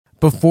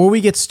Before we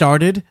get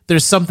started,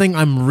 there's something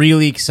I'm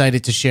really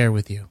excited to share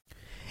with you.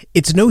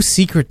 It's no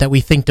secret that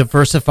we think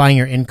diversifying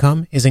your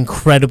income is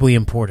incredibly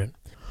important.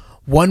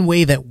 One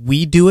way that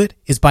we do it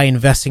is by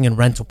investing in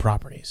rental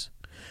properties.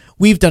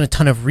 We've done a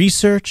ton of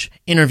research,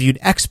 interviewed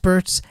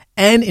experts,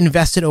 and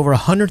invested over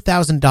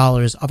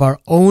 $100,000 of our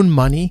own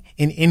money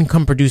in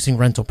income-producing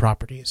rental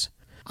properties.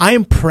 I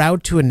am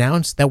proud to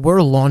announce that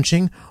we're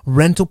launching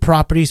Rental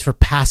Properties for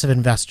Passive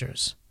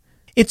Investors.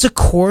 It's a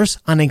course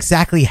on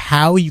exactly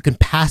how you can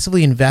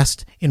passively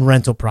invest in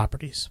rental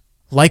properties.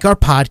 Like our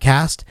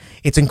podcast,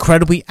 it's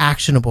incredibly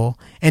actionable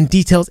and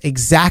details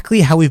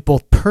exactly how we've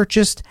both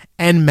purchased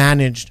and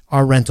managed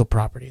our rental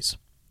properties.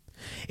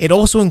 It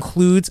also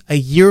includes a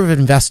year of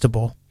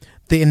Investable,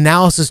 the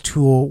analysis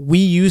tool we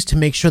use to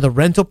make sure the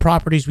rental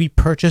properties we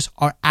purchase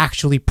are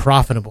actually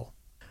profitable.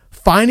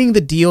 Finding the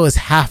deal is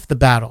half the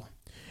battle.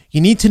 You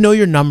need to know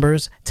your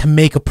numbers to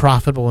make a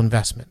profitable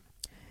investment.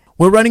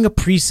 We're running a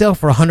pre-sale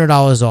for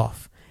 $100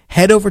 off.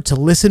 Head over to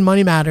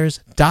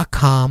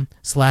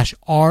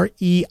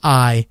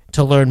listenmoneymatters.com/REI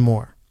to learn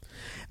more.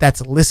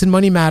 That's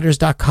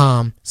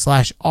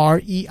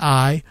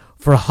listenmoneymatters.com/REI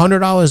for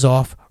 $100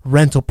 off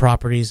rental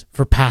properties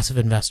for passive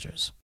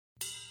investors.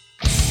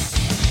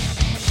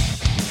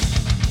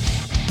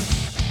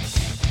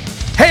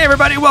 Hey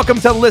everybody, welcome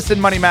to Listen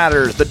Money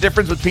Matters. The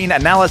difference between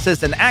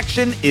analysis and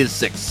action is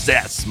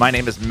success. My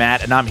name is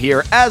Matt and I'm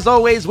here as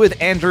always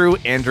with Andrew.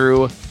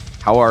 Andrew,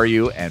 how are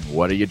you and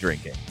what are you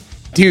drinking?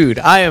 Dude,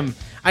 I'm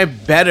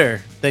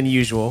better than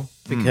usual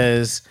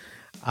because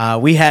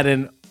we had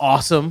an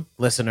awesome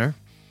listener,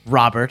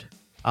 Robert.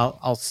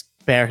 I'll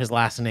spare his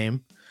last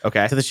name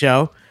Okay. to the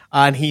show.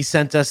 And he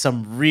sent us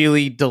some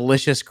really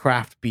delicious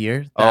craft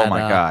beer. Oh my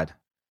God.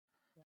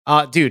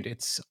 Dude,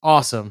 it's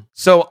awesome.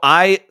 So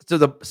I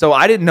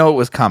didn't know it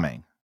was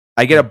coming.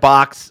 I get a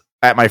box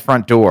at my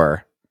front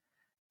door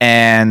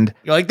and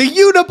You're like the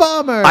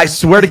Unabomber. I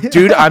swear to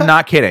dude, I'm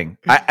not kidding.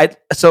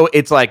 So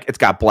it's like it's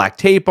got black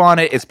tape on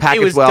it. It's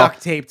packaged It was well.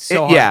 duct taped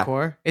so yeah.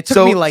 hardcore. It took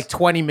So- me like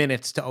 20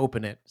 minutes to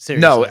open it.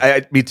 Seriously. No,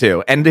 me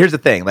too. And here's the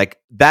thing: like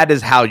that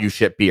is how you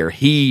ship beer.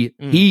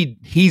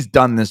 He's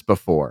done this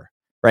before,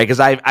 right? Because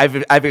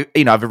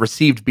I've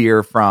received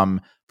beer from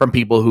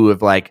people who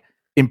have like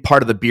in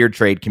part of the beer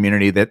trade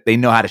community that they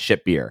know how to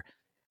ship beer.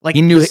 Like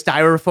he knew the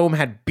styrofoam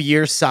had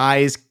beer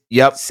size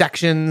Yep.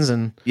 sections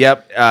and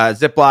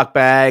Ziploc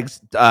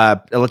bags,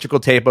 electrical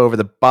tape over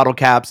the bottle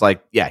caps.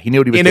 Like, yeah, he knew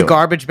what he was in doing. a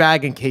garbage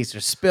bag in case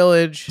there's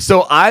spillage.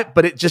 So I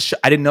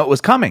didn't know it was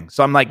coming.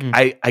 So I'm like,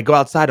 I go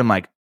outside. I'm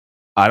like,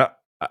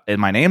 and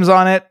my name's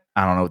on it.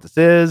 I don't know what this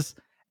is.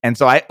 And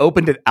so I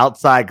opened it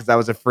outside because I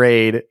was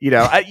afraid,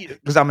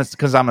 because I'm a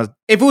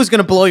If it was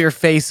gonna blow your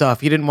face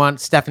off, you didn't want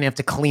Stephanie to have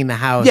to clean the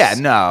house. yeah,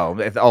 no,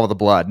 all the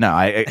blood, no,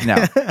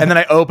 no. And then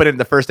I open it, and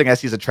the first thing I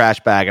see is a trash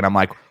bag, and I'm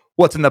like,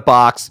 what's in the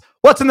box?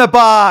 What's in the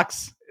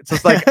box? It's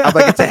just like I'm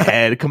like, it's a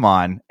head. Come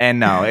on. And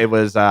no, it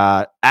was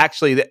I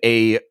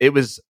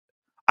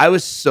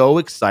was so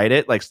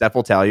excited. Like Steph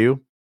will tell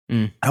you,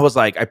 I was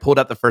like, I pulled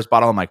out the first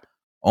bottle. I'm like,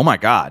 oh my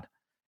God,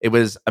 it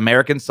was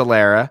American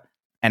Solera.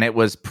 And it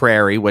was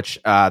Prairie, which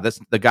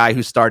the guy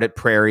who started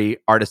Prairie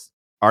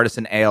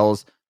Artisan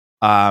Ales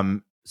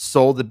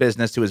sold the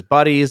business to his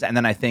buddies, and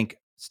then I think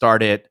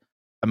started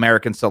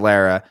American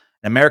Solera.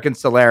 American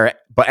Solera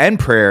and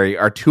Prairie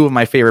are two of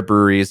my favorite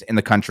breweries in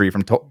the country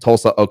from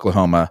Tulsa,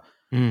 Oklahoma.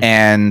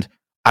 And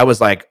I was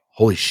like,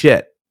 holy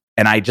shit.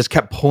 And I just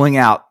kept pulling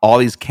out all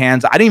these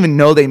cans. I didn't even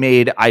know they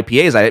made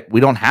IPAs. We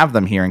don't have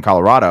them here in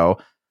Colorado.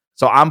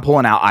 So I'm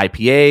pulling out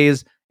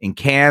IPAs in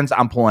cans.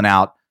 I'm pulling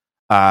out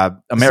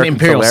American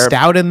Imperial Solera.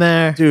 Stout in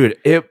there. Dude,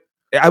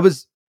 I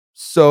was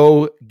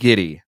so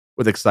giddy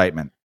with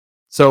excitement.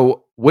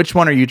 So which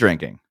one are you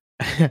drinking?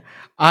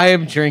 I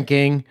am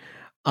drinking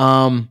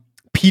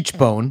Peach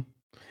Bone,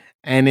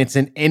 and it's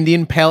an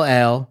Indian Pale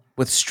Ale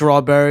with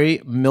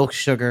strawberry, milk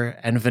sugar,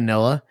 and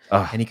vanilla.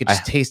 And you could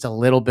just taste a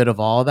little bit of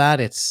all of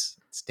that. It's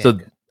damn So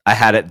good. I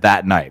had it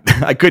that night.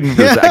 I couldn't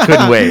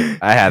wait.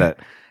 I had it.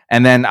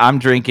 And then I'm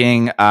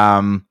drinking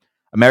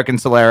American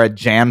Solera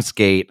Jam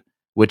Skate,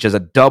 which is a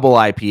double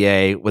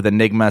IPA with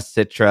Enigma,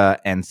 Citra,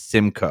 and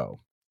Simcoe,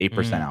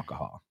 8%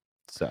 alcohol.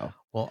 So,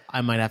 well,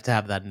 I might have to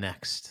have that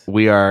next.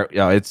 we are,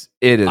 it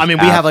is. I mean,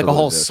 we have like a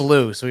whole absolute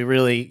slew, so we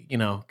really,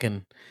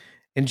 can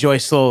enjoy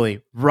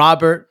slowly.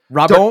 Robert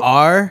Don't-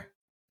 R.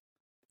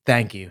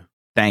 Thank you.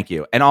 Thank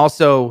you. And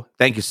also,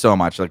 thank you so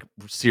much. Like,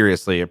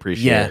 seriously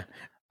appreciate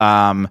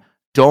it.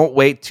 Don't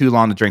wait too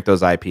long to drink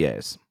those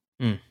IPAs.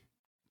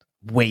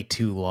 Way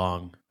too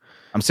long.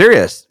 I'm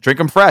serious. Drink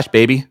them fresh,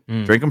 baby.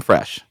 Drink them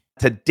fresh.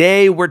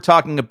 Today, we're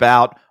talking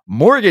about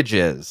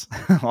mortgages.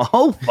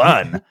 Oh,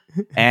 fun.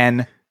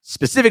 And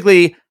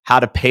specifically, how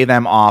to pay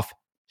them off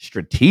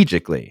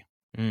strategically.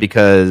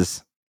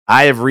 Because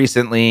I have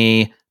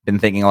recently been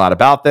thinking a lot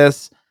about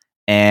this.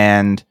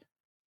 And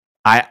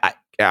all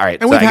right.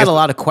 And we've had a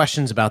lot of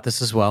questions about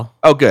this as well.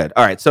 Oh, good.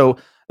 All right. So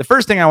the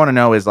first thing I want to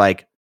know is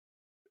like,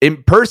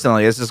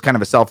 personally, this is kind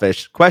of a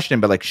selfish question,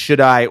 but like,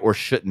 should I or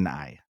shouldn't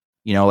I?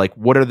 Like,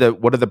 what are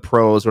the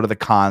pros? What are the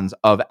cons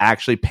of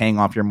actually paying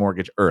off your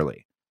mortgage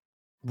early?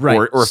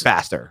 Right. or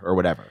faster or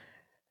whatever.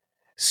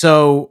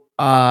 So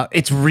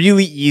it's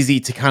really easy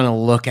to kind of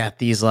look at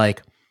these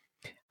like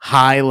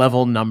high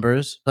level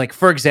numbers. Like,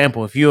 for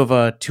example, if you have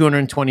a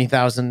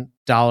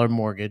 $220,000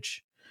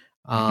 mortgage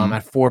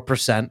at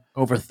 4%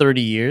 over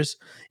 30 years,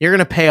 you're going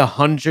to pay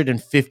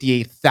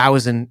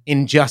 $158,000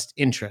 in just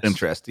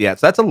interest. Yeah,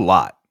 so that's a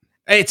lot.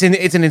 It's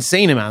an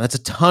insane amount. That's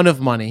a ton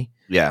of money.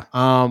 Yeah.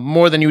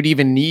 More than you'd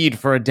even need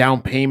for a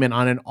down payment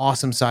on an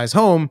awesome size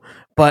home.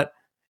 But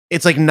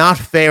it's like not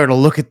fair to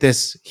look at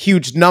this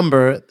huge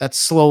number that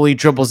slowly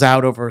dribbles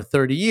out over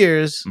 30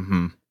 years.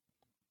 Mm-hmm.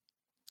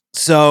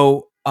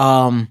 So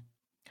I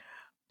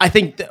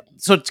think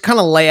so to kind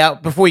of lay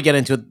out before we get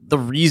into it, the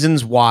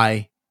reasons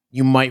why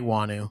you might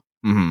want to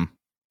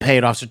pay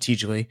it off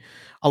strategically.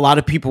 A lot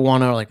of people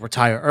want to like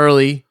retire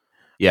early.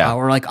 Yeah.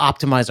 Or like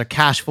optimize their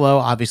cash flow.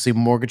 Obviously,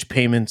 mortgage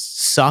payments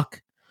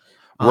suck.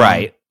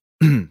 Right.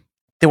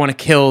 They want to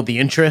kill the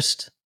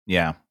interest.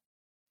 Yeah.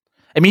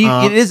 I mean,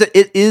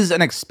 it is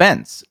an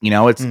expense. You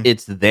know,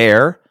 it's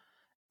there,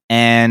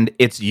 and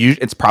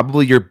it's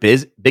probably your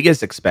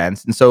biggest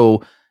expense. And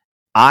so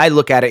I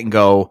look at it and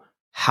go,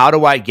 how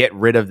do I get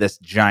rid of this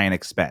giant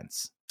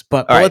expense?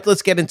 But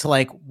let's get into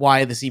like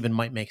why this even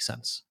might make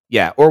sense.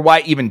 Yeah, or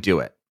why even do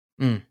it?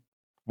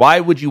 Why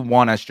would you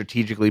want to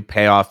strategically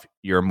pay off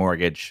your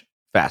mortgage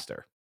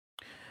faster?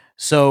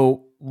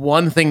 So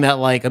one thing that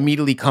like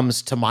immediately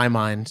comes to my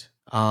mind,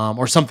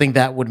 or something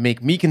that would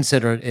make me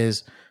consider it,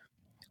 is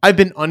I've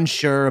been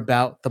unsure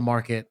about the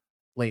market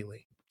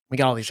lately. We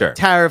got all these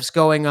tariffs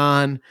going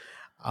on.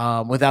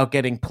 Without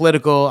getting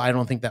political, I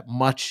don't think that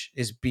much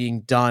is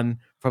being done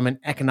from an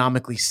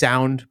economically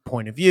sound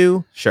point of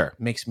view. Sure. It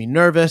makes me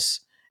nervous.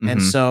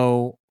 And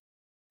so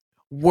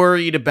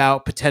worried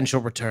about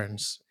potential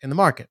returns in the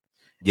market.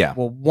 Yeah.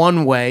 Well,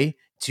 one way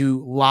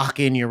to lock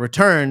in your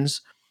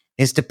returns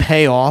is to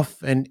pay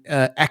off an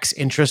X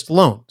interest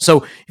loan.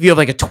 So if you have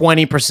like a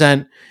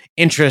 20%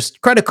 interest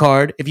credit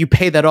card, if you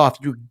pay that off,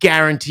 you're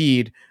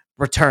guaranteed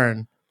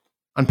return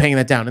on paying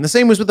that down. And the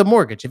same was with the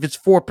mortgage. If it's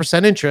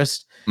 4%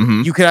 interest,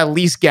 you could at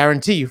least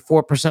guarantee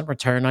 4%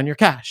 return on your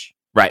cash.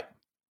 Right.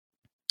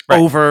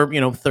 Over,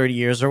 30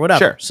 years or whatever.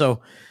 Sure. So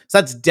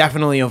that's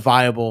definitely a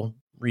viable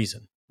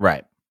reason.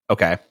 Right.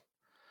 Okay.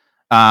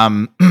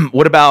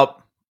 What about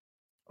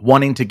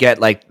wanting to get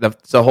like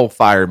the whole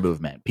FIRE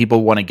movement?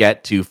 People want to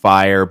get to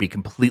FIRE, be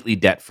completely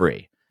debt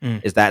free.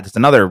 That's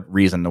another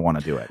reason to want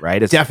to do it,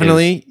 right?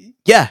 Definitely.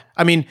 Yeah.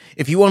 I mean,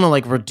 if you want to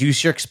like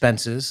reduce your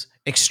expenses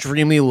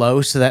extremely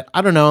low so that,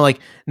 I don't know, like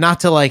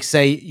not to like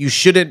say you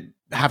shouldn't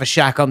have a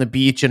shack on the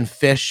beach and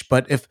fish,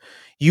 but if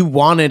you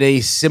wanted a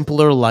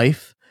simpler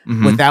life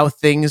without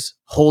things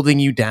holding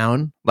you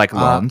down. Like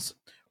loans.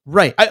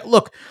 Right.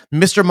 Look,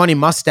 Mr. Money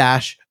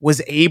Mustache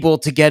was able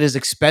to get his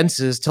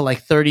expenses to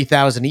like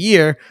 $30,000 a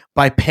year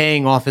by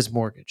paying off his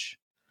mortgage.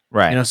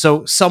 Right.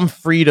 So some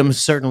freedom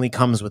certainly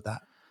comes with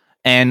that.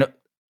 And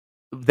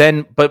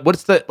then, but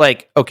what's the,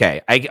 like,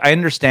 okay, I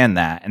understand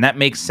that. And that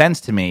makes sense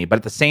to me. But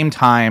at the same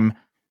time,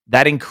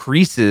 that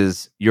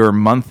increases your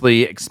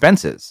monthly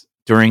expenses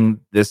during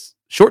this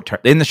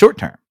in the short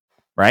term,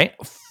 right?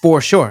 For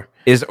sure.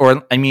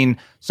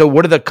 So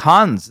what are the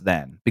cons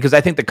then? Because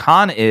I think the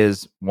con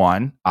is,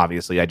 one,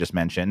 obviously I just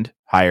mentioned,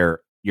 higher,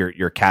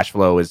 your cash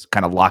flow is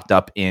kind of locked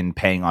up in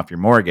paying off your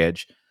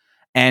mortgage.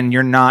 And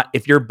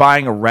if you're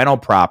buying a rental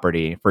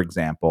property, for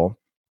example,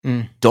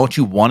 don't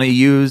you want to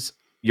use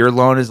your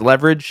loan as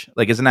leverage?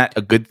 Like, isn't that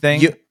a good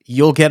thing?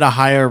 You'll get a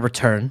higher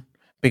return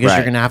because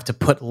you're going to have to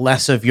put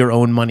less of your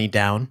own money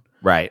down.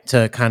 Right.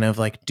 To kind of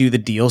like do the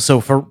deal.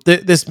 So for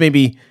this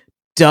maybe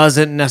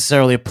doesn't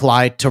necessarily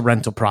apply to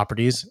rental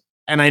properties.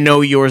 And I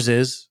know yours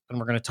is, and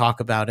we're going to talk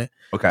about it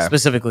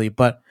specifically.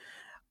 But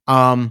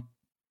the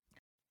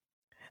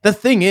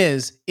thing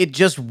is, it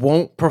just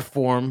won't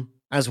perform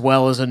as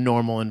well as a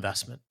normal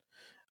investment.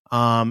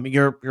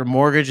 Your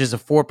mortgage is a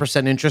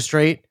 4% interest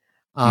rate.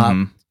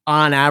 On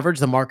average,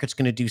 the market's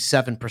going to do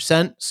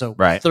 7%. So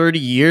 30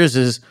 years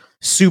is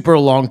super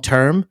long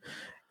term.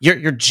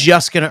 You're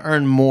just going to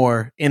earn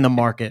more in the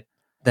market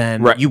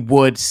than you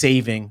would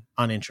saving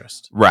on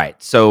interest.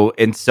 Right. So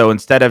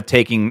instead of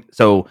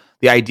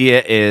the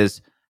idea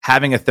is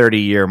having a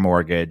 30-year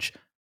mortgage,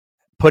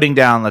 putting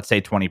down, let's say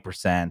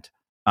 20%,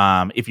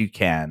 if you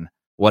can,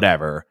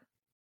 whatever.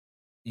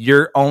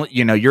 You're only,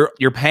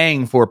 you're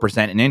paying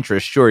 4% in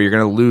interest. Sure, you're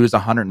going to lose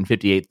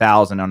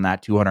 $158,000 on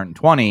that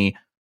 220,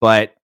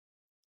 but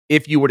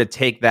if you were to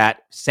take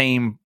that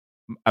same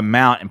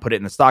amount and put it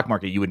in the stock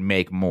market, you would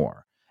make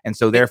more. And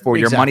so therefore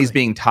your money's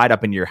being tied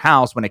up in your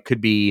house when it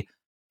could be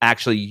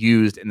actually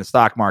used in the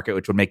stock market,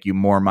 which would make you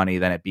more money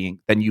than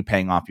you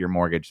paying off your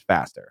mortgage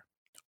faster.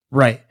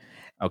 Right.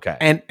 Okay.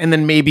 And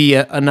then maybe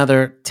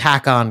another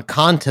tack on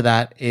con to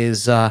that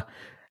is, and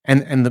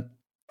the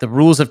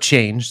rules have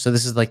changed. So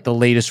this is like the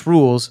latest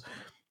rules.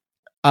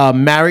 A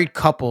married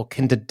couple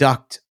can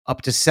deduct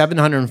up to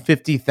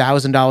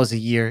 $750,000 a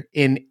year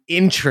in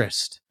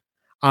interest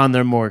on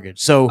their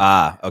mortgage. So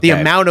the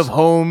amount of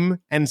home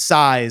and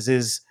size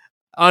is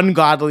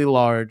ungodly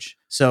large.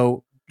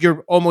 So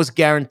you're almost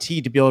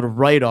guaranteed to be able to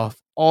write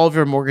off all of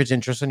your mortgage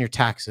interest on your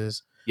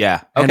taxes.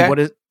 Yeah. And Okay. what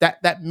is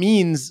that? That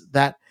means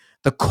that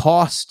the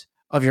cost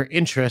of your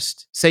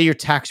interest, say your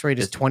tax rate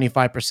is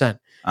 25%.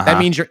 That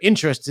means your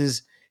interest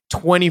is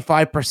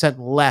 25%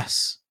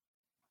 less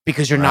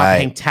because you're not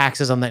paying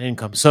taxes on that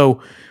income.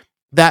 So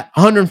that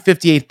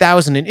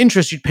 $158,000 in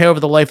interest you'd pay over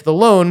the life of the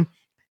loan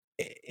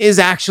is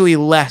actually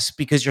less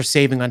because you're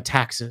saving on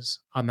taxes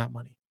on that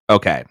money.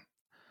 Okay.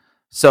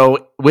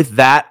 So with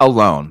that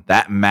alone,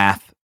 that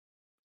math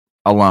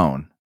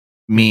alone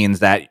means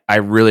that I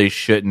really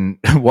shouldn't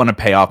want to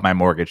pay off my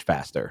mortgage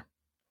faster.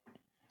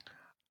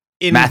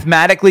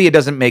 Mathematically, it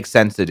doesn't make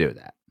sense to do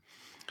that.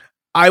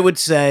 I would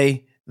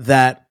say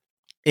that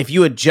if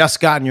you had just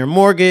gotten your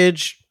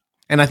mortgage,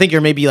 and I think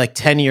you're maybe like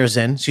 10 years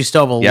in, so you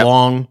still have a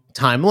long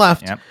time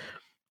left.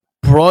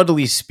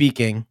 Broadly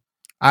speaking,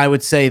 I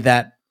would say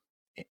that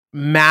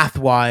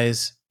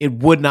math-wise, it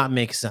would not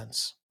make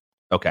sense.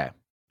 Okay.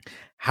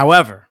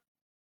 However,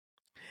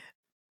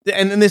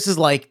 and this is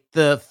like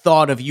the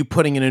thought of you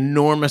putting an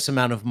enormous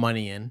amount of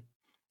money in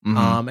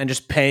and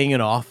just paying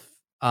it off.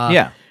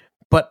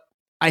 But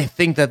I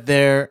think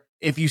that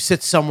if you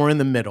sit somewhere in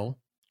the middle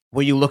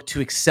where you look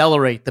to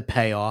accelerate the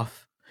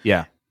payoff,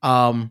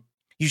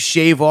 you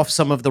shave off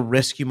some of the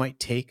risk you might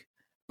take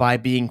by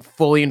being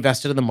fully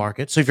invested in the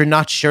market. So if you're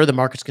not sure the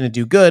market's going to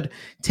do good,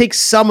 take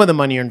some of the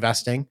money you're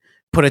investing,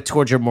 put it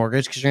towards your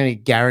mortgage because you're going to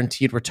get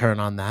guaranteed return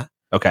on that.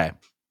 Okay.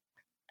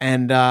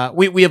 And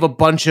we have a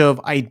bunch of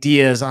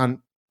ideas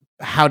on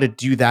how to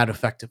do that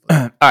effectively.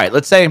 All right.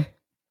 Let's say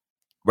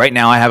right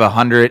now I have I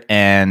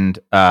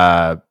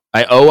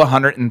owe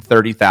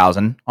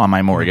 $130,000 on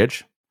my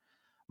mortgage.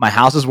 My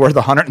house is worth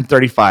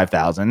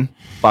 $135,000.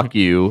 Fuck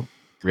you,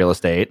 real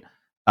estate.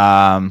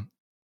 I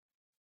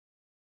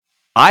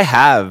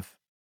have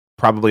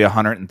probably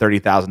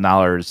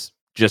 $130,000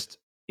 just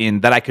in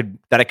that I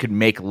could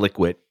make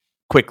liquid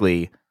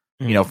quickly,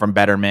 from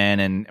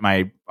Betterment and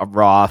my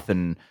Roth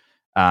and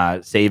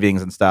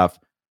savings and stuff.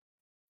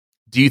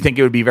 Do you think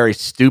it would be very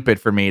stupid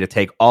for me to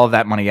take all of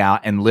that money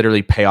out and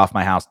literally pay off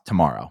my house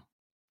tomorrow?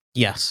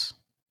 Yes.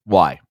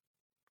 Why?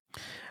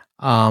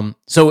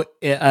 So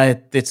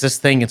it's this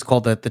thing. It's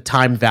called the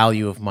time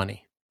value of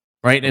money,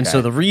 right? And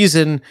so the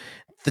reason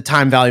the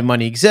time value of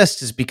money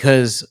exists is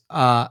because,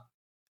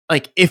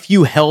 like, if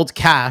you held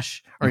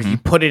cash or if you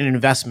put it in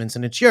investments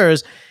and it's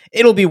yours,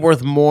 it'll be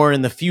worth more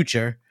in the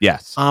future.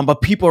 Yes.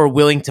 But people are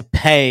willing to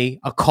pay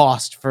a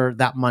cost for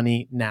that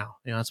money now.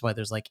 That's why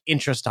there's like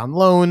interest on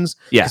loans.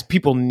 Because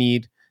people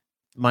need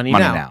money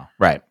now.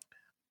 Right.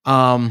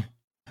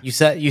 You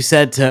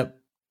said to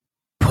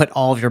put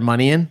all of your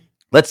money in.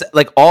 Let's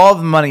like all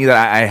the money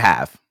that I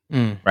have,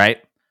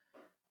 right?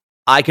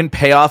 I can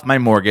pay off my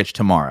mortgage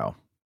tomorrow.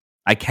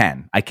 I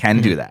can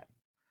do that.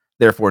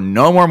 Therefore,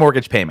 no more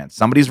mortgage payments.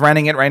 Somebody's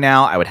renting it right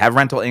now. I would have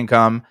rental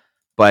income,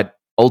 but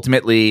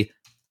ultimately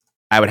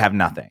I would have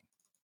nothing.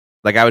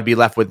 Like I would be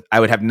left with, I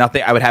would have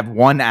nothing. I would have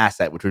one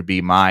asset, which would be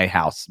my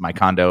house, my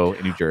condo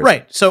in New Jersey.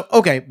 Right. So,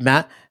 okay,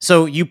 Matt.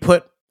 So you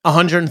put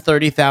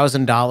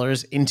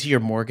 $130,000 into your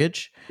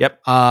mortgage.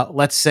 Yep.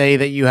 Let's say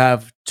that you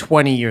have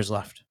 20 years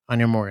left on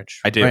your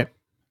mortgage. I do. Right?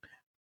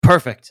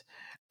 Perfect.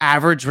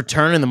 Average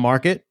return in the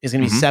market is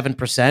going to be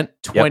 7%.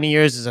 20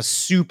 years is a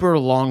super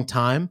long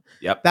time.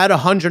 Yep. That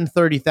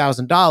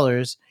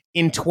 $130,000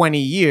 in 20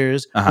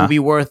 years will be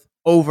worth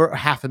over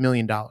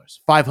 $500,000,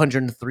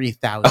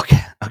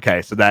 $503,000.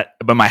 Okay. So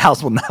but my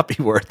house will not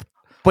be worth.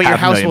 But your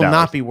house will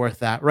not be worth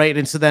that, right?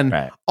 And so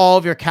then all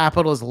of your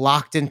capital is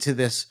locked into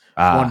this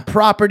one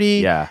property.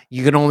 Yeah.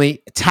 You can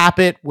only tap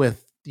it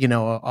with, a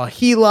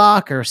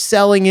HELOC or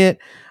selling it.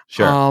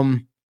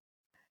 Sure.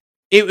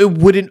 It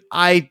wouldn't.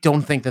 I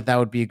don't think that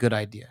would be a good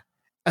idea,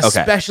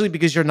 especially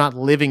because you're not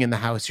living in the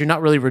house. You're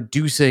not really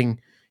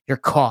reducing your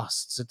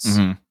costs. It's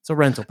a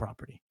rental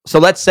property. So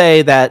let's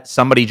say that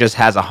somebody just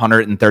has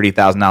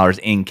 $130,000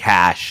 in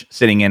cash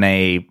sitting in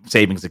a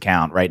savings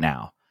account right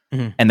now,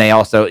 and they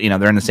also,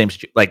 they're in the same.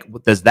 Like,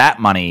 does that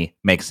money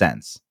make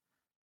sense?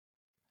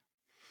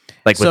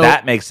 Like, would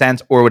that make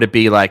sense, or would it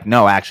be like,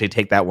 no, actually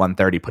take that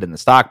 130, put it in the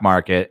stock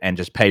market, and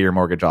just pay your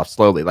mortgage off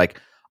slowly? Like,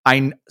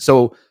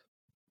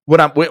 What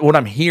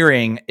I'm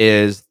hearing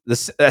is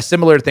a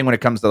similar thing when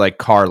it comes to like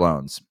car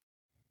loans.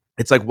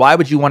 It's like, why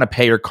would you want to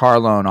pay your car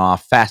loan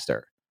off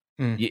faster?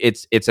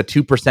 It's a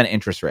 2%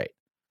 interest rate,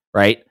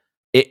 right?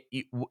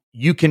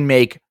 You can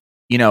make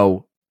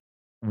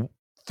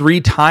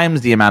 3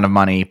 times the amount of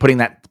money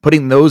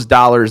putting those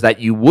dollars that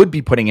you would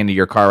be putting into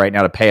your car right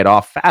now to pay it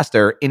off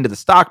faster into the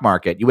stock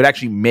market. You would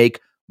actually make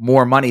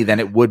more money than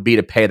it would be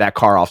to pay that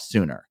car off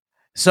sooner.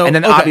 So, and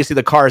then obviously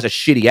the car is a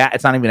shitty.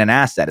 It's not even an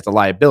asset; it's a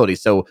liability.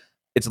 So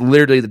it's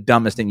literally the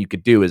dumbest thing you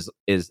could do is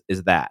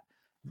that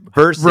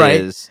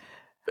versus,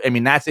 I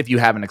mean, that's if you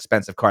have an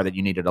expensive car that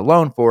you needed a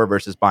loan for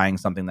versus buying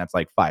something that's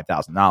like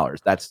 $5,000.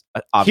 That's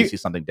obviously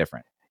something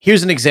different.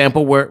 Here's an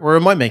example where it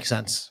might make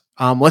sense.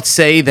 Let's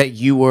say that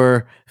you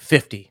were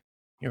 50,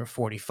 you were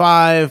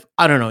 45.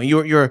 I don't know.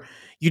 You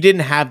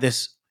didn't have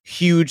this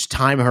huge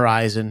time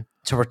horizon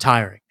to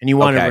retiring and you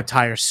want to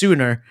retire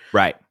sooner,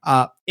 right?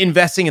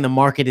 Investing in the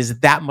market is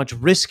that much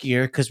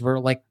riskier because we're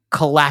like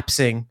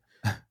collapsing.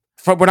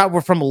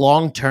 We're from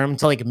long term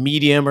to like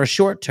medium or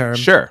short term.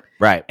 Sure,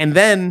 right. And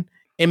then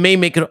it may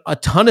make a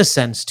ton of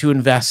sense to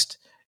invest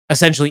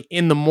essentially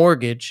in the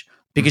mortgage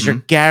because you're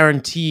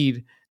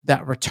guaranteed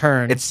that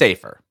return. It's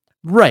safer.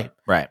 Right.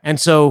 Right. And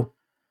so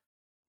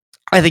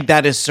I think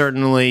that is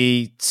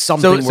certainly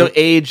something. So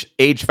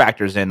age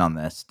factors in on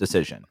this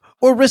decision.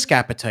 Or risk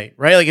appetite,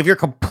 right? Like if you're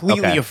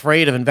completely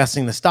afraid of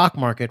investing in the stock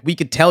market, we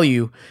could tell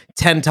you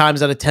 10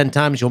 times out of 10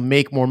 times you'll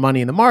make more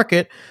money in the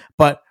market,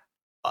 but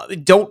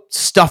don't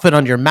stuff it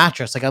under your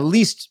mattress. Like at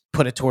least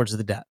put it towards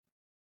the debt.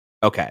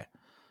 Okay.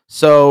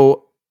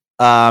 So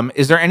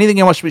is there anything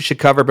else we should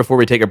cover before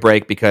we take a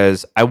break?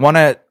 Because I want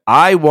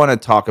to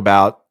talk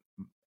about,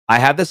 I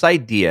have this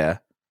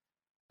idea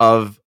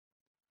of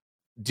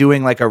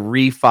doing like a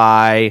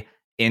refi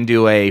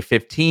into a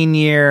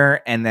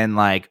 15-year and then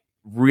like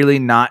really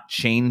not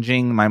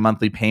changing my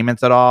monthly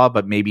payments at all,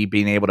 but maybe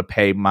being able to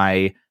pay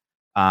my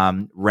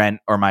rent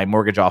or my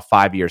mortgage off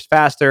 5 years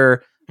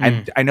faster.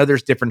 I know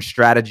there's different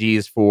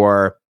strategies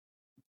for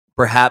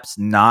perhaps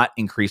not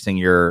increasing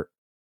your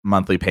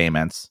monthly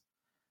payments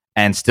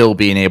and still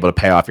being able to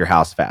pay off your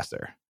house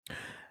faster.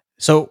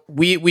 So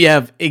we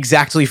have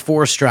exactly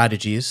 4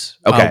 strategies,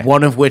 okay.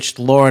 One of which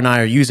Laura and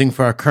I are using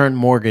for our current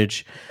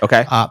mortgage.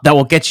 Okay, that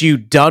will get you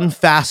done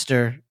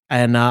faster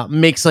and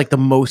makes like the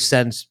most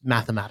sense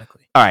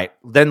mathematically. All right,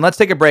 then let's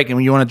take a break.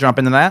 And you want to jump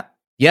into that?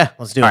 Yeah,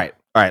 let's do it.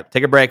 All right,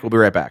 take a break. We'll be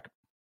right back.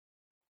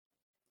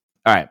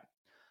 All right.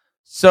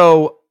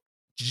 So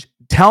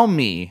tell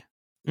me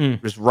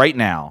just right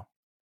now,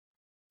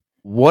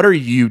 what are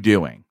you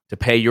doing to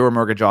pay your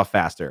mortgage off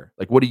faster?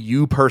 Like, what are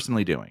you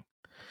personally doing?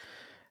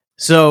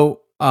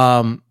 So,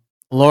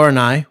 Laura and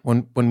I,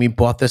 when we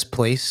bought this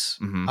place,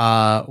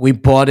 we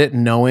bought it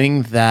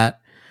knowing that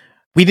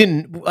we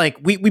didn't like,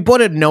 we bought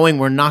it knowing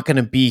we're not going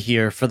to be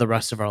here for the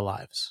rest of our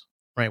lives,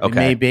 right? We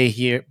may be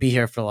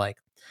here for like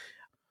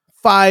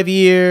 5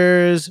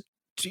 years,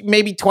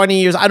 maybe 20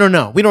 years. I don't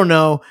know. We don't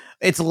know.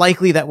 It's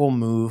likely that we'll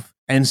move.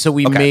 And so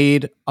we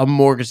made a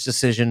mortgage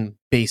decision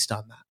based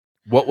on that.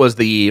 What was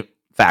the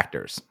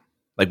factors?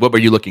 Like, what were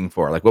you looking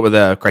for? Like, what were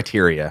the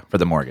criteria for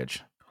the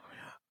mortgage?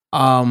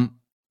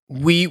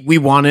 We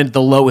wanted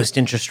the lowest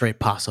interest rate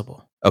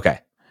possible. Okay.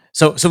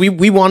 So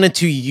we wanted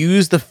to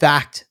use the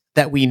fact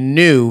that we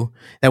knew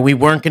that we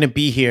weren't going to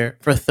be here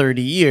for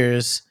 30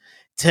 years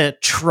to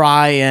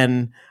try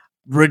and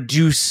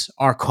reduce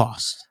our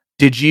costs.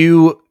 Did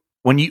you,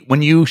 when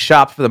you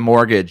shopped for the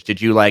mortgage, did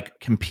you like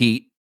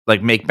compete,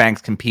 like make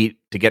banks compete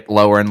to get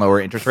lower and lower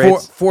interest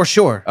rates? For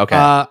sure. Okay.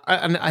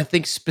 And I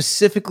think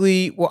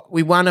specifically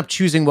we wound up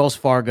choosing Wells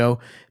Fargo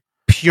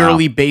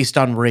purely based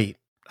on rate.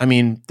 I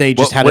mean, they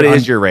just had. What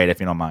is your rate, if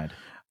you don't mind?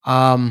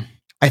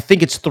 I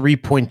think it's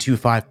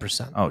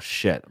 3.25%. Oh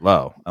shit,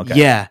 low. Okay.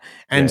 Yeah,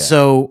 and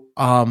so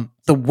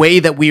the way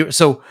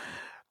that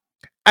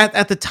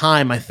at the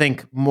time, I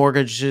think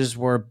mortgages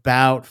were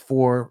about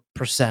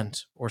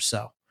 4% or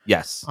so.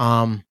 Yes.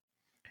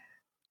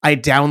 I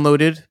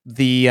downloaded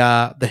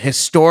the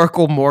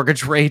historical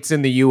mortgage rates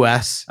in the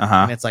U.S.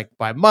 And it's like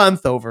by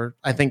month over.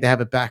 I think they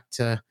have it back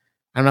to.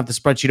 I don't have the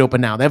spreadsheet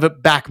open now. They have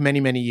it back many,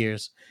 many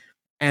years,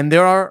 and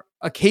there are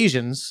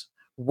occasions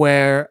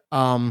where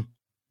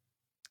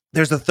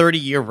there's a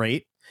 30-year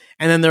rate,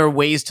 and then there are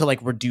ways to like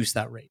reduce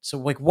that rate. So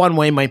like one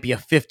way might be a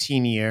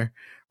 15-year,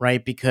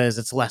 right? Because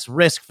it's less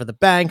risk for the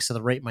bank, so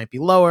the rate might be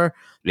lower.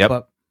 Yep.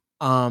 But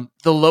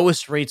the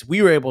lowest rates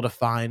we were able to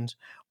find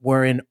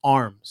were in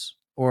ARMs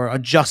or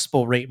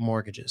adjustable rate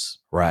mortgages.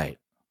 Right.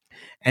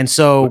 And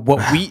so what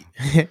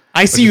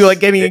I see you like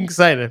getting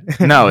excited.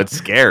 No, it's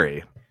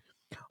scary.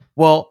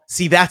 Well,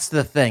 see, that's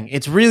the thing.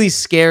 It's really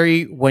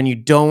scary when you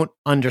don't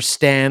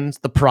understand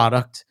the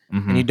product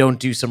and you don't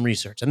do some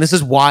research. And this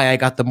is why I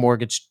got the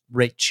mortgage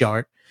rate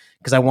chart,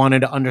 because I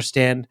wanted to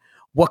understand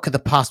what could the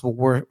possible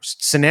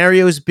worst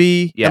scenarios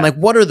be and like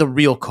what are the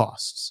real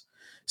costs.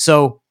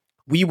 So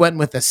we went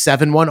with a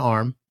 7-1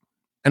 ARM.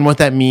 And what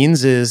that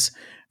means is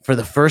for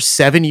the first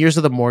 7 years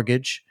of the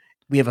mortgage,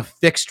 we have a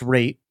fixed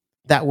rate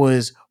that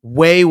was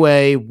way,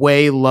 way,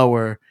 way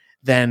lower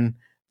than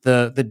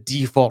the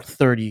default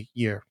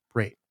 30-year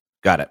rate.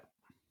 Got it.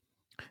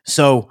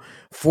 So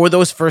for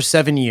those first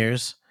 7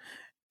 years,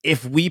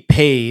 if we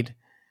paid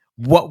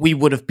what we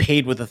would have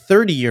paid with a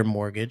 30-year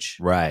mortgage,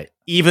 right,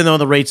 even though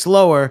the rate's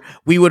lower,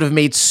 we would have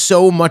made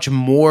so much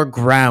more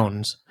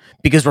ground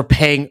because we're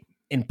paying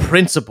in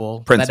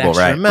principal that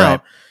extra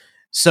amount. Right.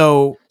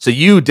 So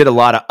you did a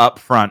lot of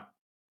upfront.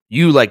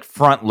 You like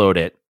front load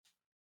it,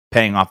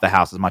 paying off the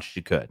house as much as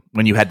you could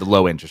when you had the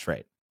low interest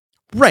rate.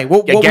 Right.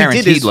 What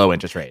guaranteed we did is low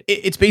interest rate.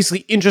 It's basically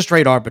interest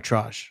rate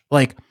arbitrage.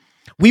 Like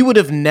we would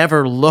have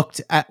never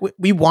looked at.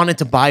 We wanted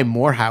to buy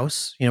more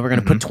house. You know, we're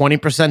going to put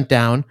 20%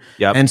 down.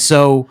 Yep. And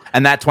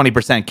that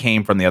 20%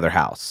 came from the other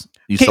house.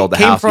 You sold the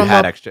house. You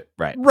had extra.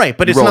 Right. Right.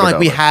 But it's not like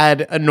we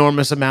had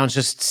enormous amounts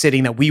just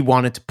sitting that we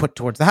wanted to put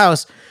towards the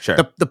house. Sure.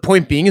 The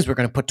point being is we're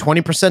going to put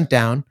 20%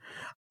 down.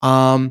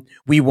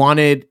 We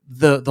wanted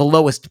the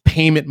lowest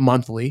payment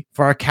monthly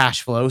for our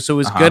cash flow. So it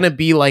was going to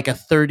be like a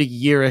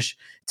 30-year-ish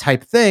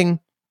type thing.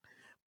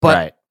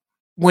 But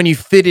when you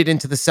fit it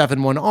into the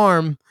 7-1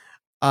 ARM,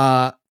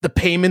 the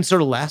payments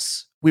are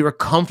less. We were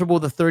comfortable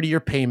with a 30-year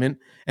payment.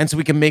 And so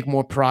we can make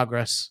more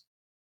progress,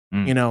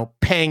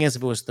 paying as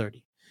if it was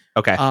 30.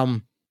 Okay.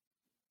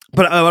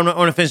 But I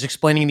want to finish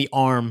explaining the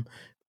ARM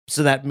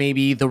so that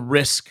maybe the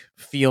risk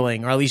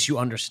feeling, or at least you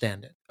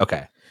understand it.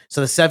 Okay. So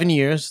the 7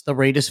 years, the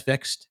rate is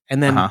fixed,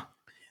 and then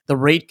the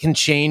rate can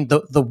change.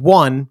 The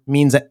 1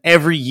 means that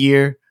every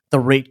year the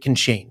rate can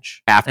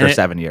change after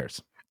 7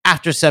 years.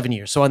 After 7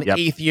 years. So on the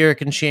 8th year it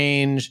can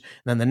change,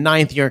 and then the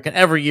 9th year,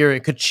 every year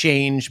it could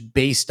change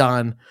based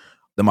on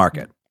the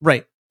market.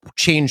 Right.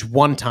 Change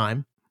one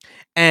time.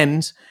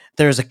 And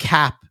there's a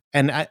cap,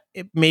 and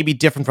it may be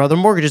different for other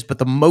mortgages, but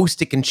the most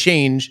it can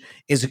change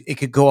is it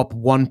could go up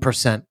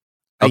 1%.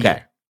 Okay.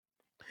 Year.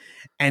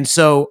 And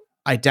so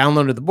I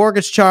downloaded the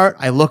mortgage chart.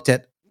 I looked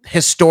at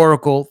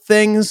historical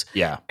things.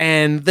 Yeah.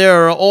 And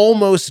there are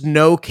almost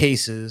no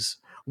cases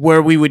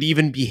where we would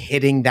even be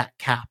hitting that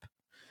cap.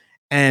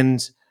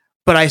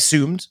 But I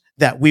assumed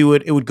that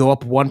it would go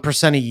up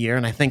 1% a year.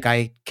 And I think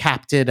I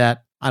capped it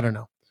at, I don't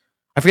know,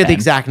 I forget 10. the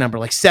exact number,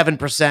 like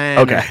 7%.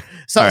 Okay.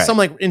 Some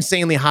like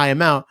insanely high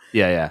amount.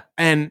 Yeah.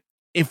 And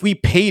if we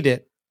paid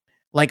it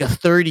like a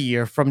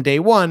 30-year from day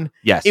one,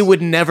 yes, it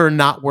would never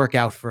not work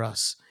out for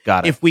us.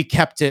 Got it. If we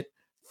kept it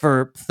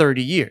for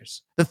 30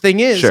 years. The thing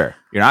is, sure,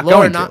 you're not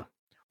going to.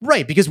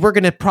 Right, because we're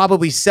going to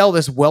probably sell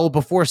this well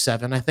before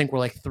 7. I think we're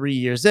like 3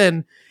 years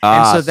in.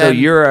 And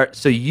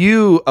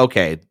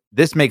okay,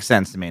 this makes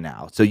sense to me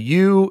now. So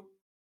you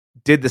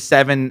did the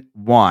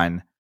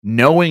 7-1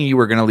 knowing you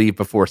were going to leave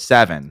before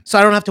 7. So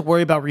I don't have to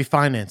worry about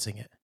refinancing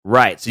it.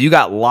 Right. So you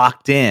got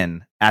locked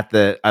in at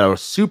a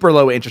super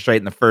low interest rate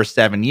in the first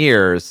 7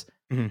 years,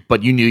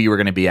 but you knew you were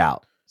going to be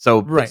out.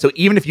 So, so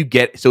even if you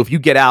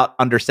get out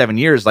under 7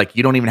 years, like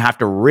you don't even have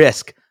to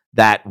risk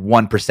that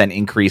 1%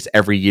 increase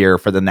every year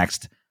for the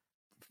next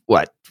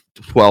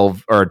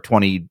 12 or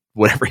 20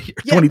 whatever years,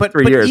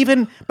 23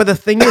 years. But the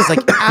thing is,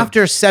 like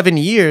after 7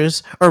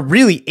 years, or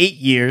really 8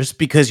 years,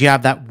 because you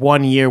have that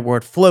 1 year where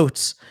it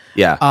floats.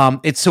 Yeah.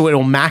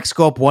 It'll max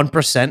go up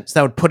 1%. So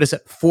that would put us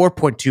at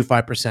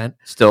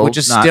 4.25%, which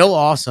is still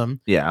awesome.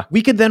 Yeah.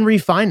 We could then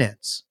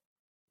refinance.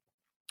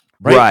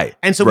 Right.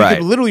 And so we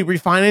could literally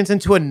refinance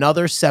into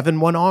another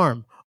 7-1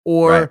 ARM,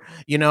 or,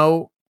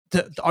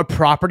 our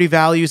property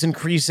value is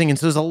increasing. And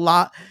so there's a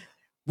lot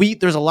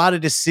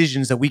of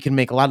decisions that we can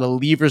make, a lot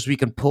of levers we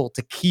can pull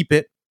to keep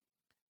it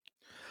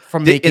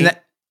from making.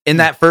 In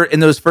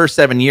those first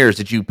 7 years,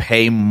 did you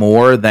pay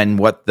more than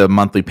what the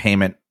monthly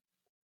payment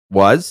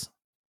was?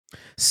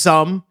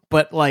 Some,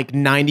 but like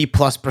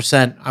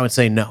 90+%, I would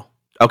say no.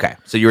 Okay.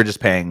 So you were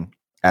just paying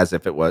as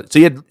if it was. So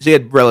you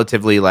had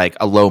relatively like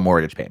a low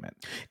mortgage payment.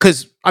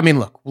 Because, I mean,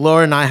 look,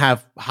 Laura and I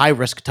have high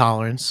risk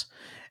tolerance.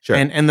 Sure.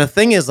 And the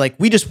thing is, like,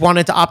 we just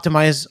wanted to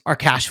optimize our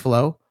cash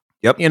flow.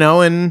 Yep.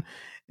 And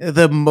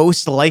the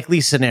most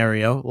likely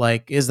scenario,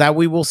 like, is that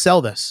we will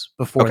sell this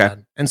before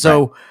then. And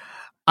so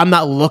I'm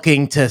not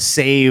looking to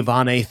save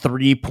on a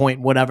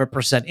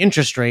 3%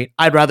 interest rate.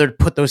 I'd rather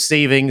put those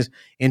savings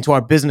into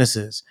our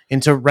businesses,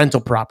 into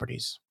rental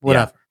properties,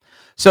 whatever. Yeah.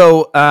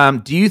 So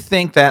do you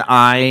think that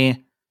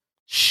I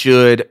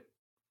should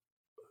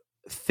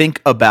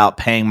think about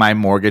paying my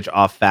mortgage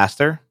off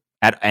faster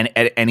at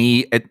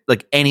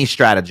any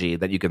strategy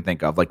that you can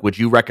think of? Like, would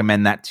you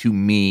recommend that to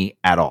me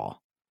at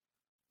all?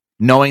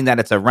 Knowing that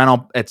it's a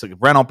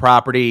rental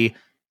property,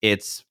 I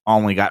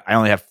only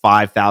have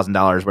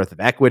 $5,000 worth of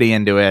equity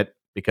into it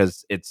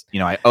because it's,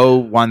 I owe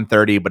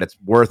 130, but it's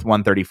worth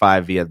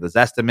 135 via the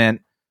Zestimate,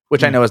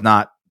 which I know is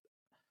not,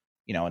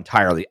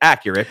 entirely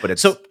accurate, but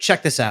it's. So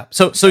check this out.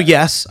 So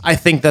yes, I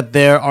think that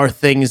there are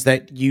things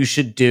that you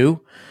should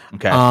do.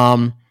 Okay.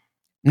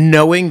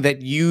 Knowing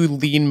that you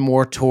lean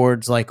more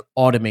towards like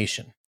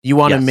automation. You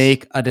want to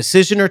make a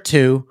decision or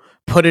two,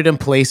 put it in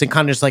place, and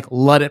kind of just like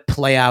let it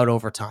play out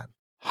over time.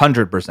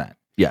 100%.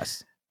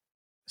 Yes.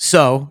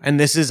 So, and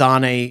this is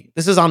on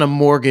a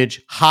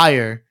mortgage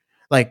higher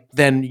like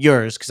than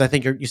yours, because I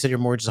think you said your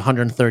mortgage is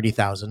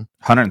 $130,000.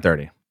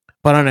 130.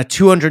 But on a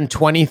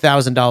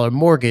 $220,000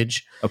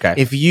 mortgage, okay,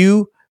 if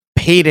you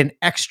paid an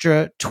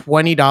extra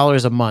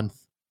 $20 a month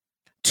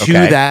to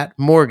that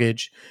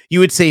mortgage, you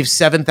would save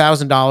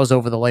 $7,000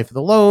 over the life of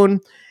the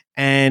loan,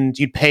 and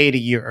you'd pay it a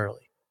year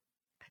early.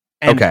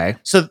 And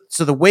so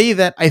the way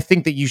that I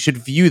think that you should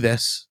view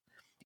this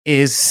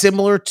is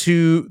similar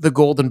to the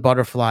golden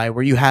butterfly,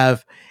 where you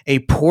have a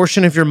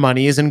portion of your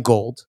money is in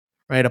gold,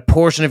 right? A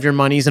portion of your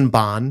money is in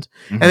bond,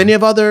 and then you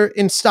have other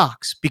in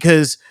stocks,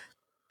 because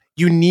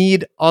you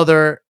need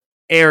other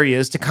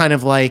areas to kind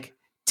of like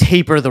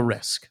taper the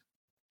risk.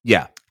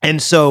 Yeah.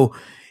 And so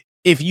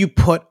if you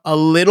put a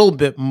little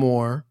bit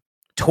more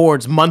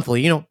towards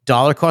monthly,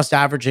 dollar cost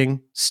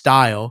averaging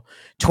style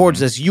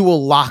towards this, you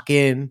will lock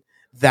in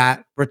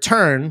that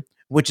return,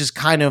 which is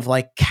kind of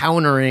like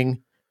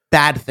countering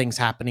bad things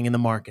happening in the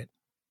market.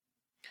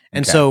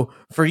 And Okay. so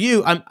for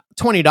you, I'm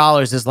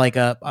 $20 is like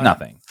a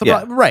Nothing.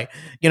 Yeah. right.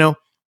 You know,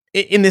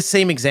 in this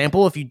same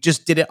example, if you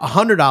just did it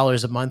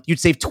 $100 a month, you'd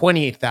save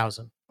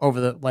 28,000 over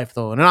the life of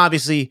the loan, and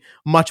obviously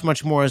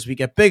much more as we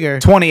get bigger.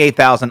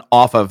 28,000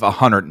 off of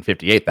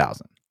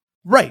 158,000.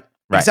 Right.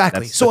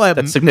 Exactly.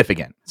 That's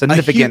significant.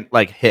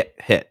 Like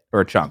hit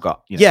or a chunk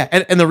off. You know? Yeah,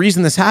 and the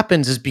reason this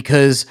happens is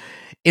because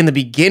in the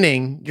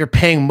beginning you're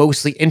paying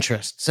mostly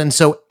interests, and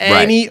so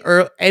any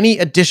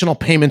additional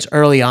payments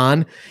early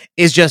on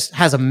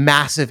has a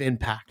massive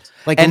impact.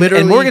 Like and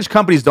literally, mortgage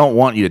companies don't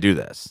want you to do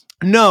this.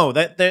 No,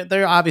 that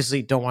they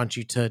obviously don't want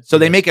you to. So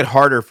they make it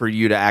harder for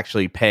you to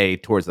actually pay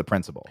towards the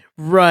principal.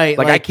 Right.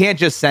 Like I can't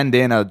just send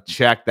in a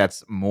check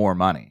that's more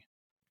money.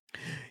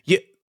 Yeah.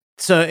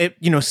 So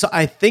so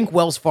I think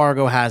Wells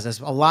Fargo has this.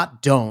 A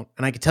lot don't,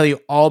 and I can tell you,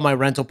 all my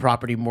rental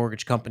property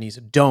mortgage companies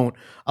don't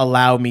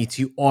allow me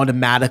to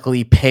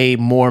automatically pay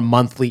more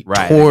monthly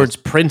towards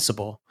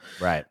principal.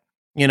 Right.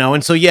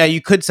 And so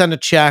you could send a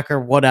check or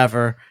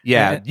whatever.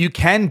 Yeah, you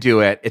can do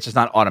it. It's just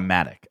not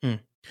automatic.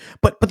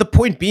 But the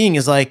point being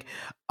is like,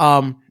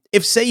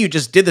 if say you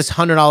just did this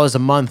 $100 a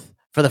month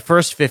for the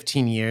first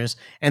 15 years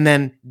and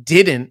then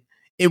didn't,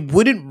 it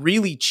wouldn't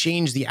really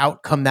change the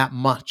outcome that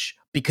much,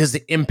 because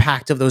the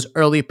impact of those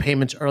early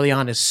payments early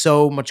on is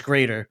so much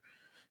greater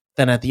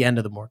than at the end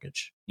of the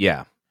mortgage.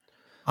 Yeah.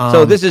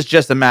 So this is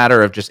just a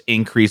matter of just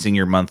increasing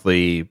your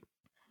monthly.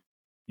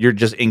 You're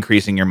just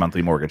increasing your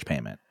monthly mortgage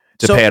payment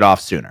to pay it off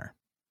sooner,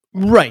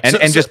 right?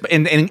 And just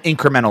in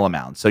incremental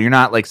amounts. So you're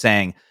not like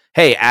saying,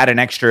 hey, add an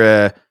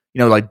extra,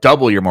 like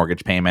double your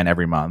mortgage payment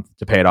every month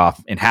to pay it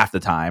off in half the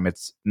time.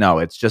 It's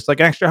just like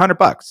an extra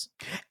 $100.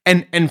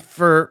 And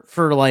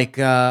for like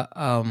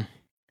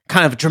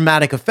kind of a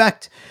dramatic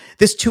effect,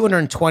 this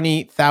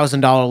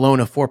 $220,000 loan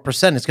of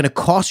 4% is going to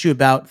cost you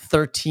about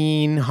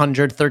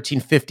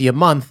 $1,350 a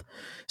month.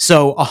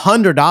 So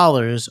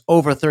 $100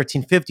 over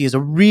 $1,350 is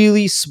a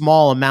really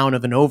small amount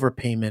of an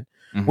overpayment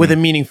with a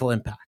meaningful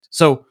impact.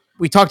 So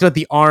we talked about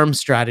the ARM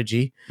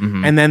strategy,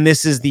 and then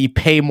this is the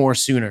pay more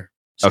sooner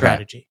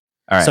strategy. Okay.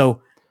 All right.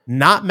 So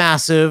not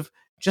massive,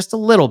 just a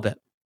little bit.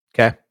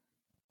 Okay.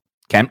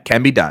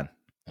 Can be done.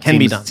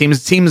 Be done.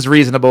 Seems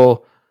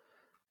reasonable,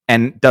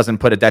 and doesn't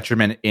put a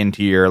detriment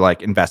into your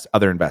like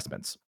other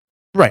investments.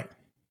 Right.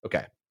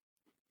 Okay.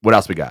 What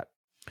else we got?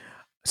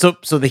 So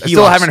the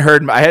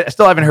HELOC. I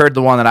still haven't heard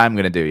the one that I'm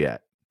going to do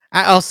yet.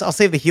 I'll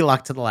save the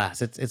HELOC to the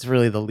last. It's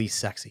really the least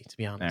sexy, to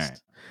be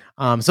honest.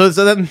 All right. So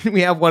then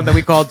we have one that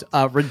we called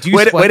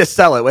reduce. Way to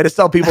sell it. Way to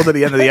sell people to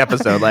the end of the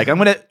episode. Like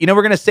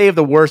we're gonna save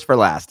the worst for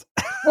last.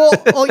 well,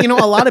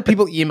 a lot of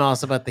people email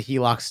us about the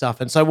HELOC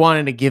stuff, and so I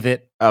wanted to give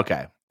it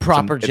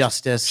proper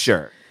justice.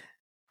 Sure.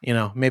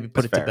 Maybe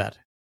put it to bed.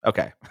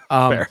 Okay.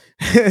 Fair.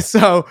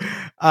 So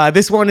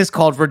this one is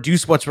called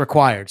reduce what's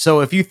required.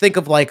 So if you think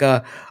of like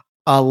a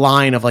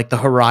line of like the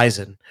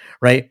horizon,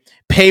 right?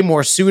 Pay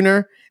more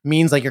sooner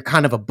means like you're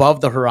kind of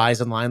above the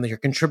horizon line, that you're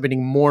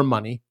contributing more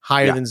money,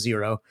 higher than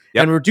zero.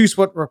 Yep. And reduce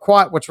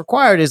what's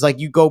required is like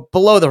you go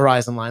below the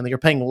horizon line, that you're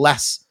paying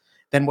less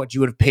than what you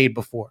would have paid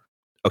before.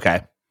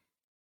 Okay.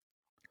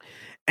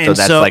 And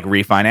so that's like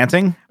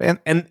refinancing?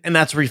 And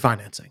that's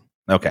refinancing.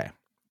 Okay.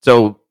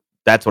 So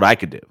that's what I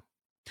could do.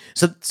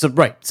 So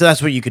right. So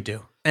that's what you could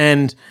do.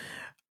 And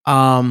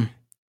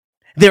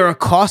there are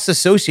costs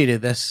associated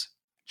with this.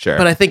 Sure.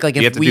 But I think like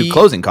you have to do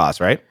closing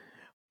costs, right?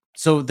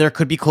 So there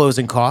could be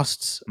closing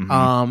costs.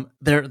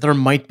 There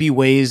might be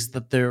ways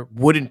that there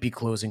wouldn't be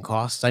closing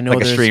costs. I know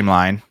like a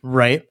streamline.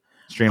 Right.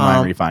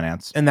 Streamline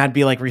refinance. And that'd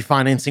be like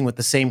refinancing with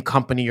the same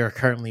company you're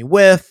currently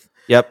with.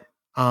 Yep.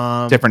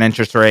 Different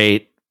interest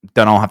rate.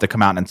 Don't all have to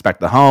come out and inspect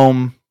the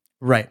home.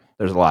 Right.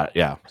 There's a lot.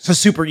 Yeah. So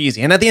super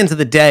easy. And at the end of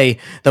the day,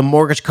 the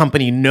mortgage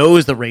company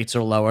knows the rates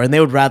are lower, and they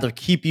would rather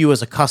keep you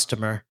as a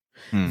customer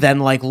than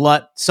like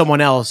let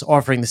someone else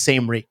offering the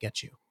same rate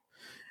get you.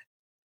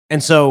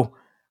 And so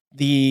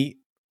the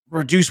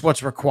reduce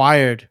what's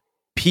required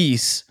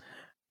piece,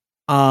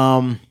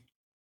 it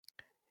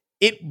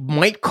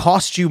might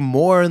cost you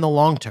more in the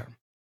long term,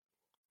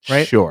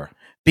 right? Sure.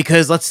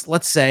 Because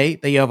let's say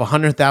that you have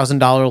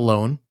 $100,000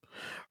 loan,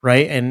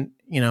 right? And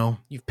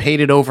you've paid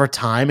it over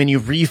time, and you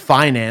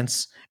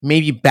refinance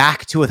maybe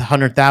back to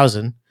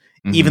 100,000,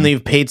 even though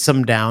you've paid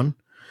some down.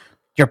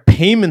 Your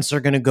payments are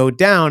going to go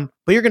down,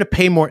 but you're going to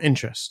pay more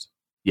interest.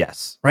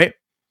 Yes. Right.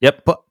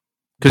 Yep.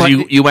 Because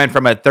you went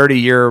from a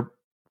 30-year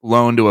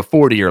loan to a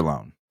 40-year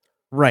loan.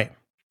 Right.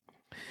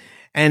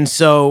 And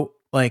so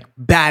like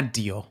bad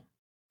deal,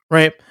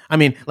 right? I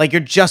mean, like you're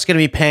just going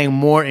to be paying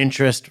more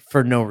interest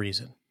for no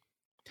reason.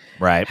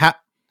 Right.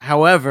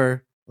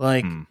 However,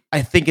 like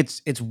I think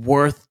it's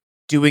worth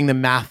doing the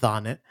math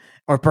on it,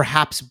 or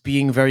perhaps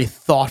being very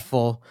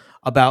thoughtful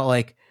about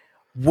like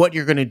what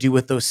you're going to do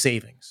with those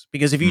savings.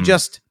 Because if you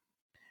just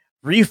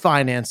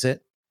refinance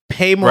it,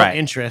 pay more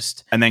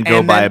interest, and then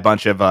buy a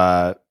bunch of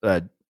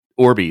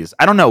Orbeez.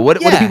 I don't know. What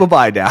do people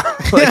buy now?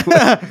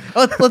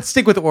 Let's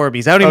stick with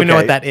Orbeez. I don't even know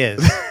what that is.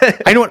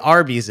 I know what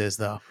Arby's is,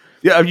 though.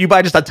 Yeah, you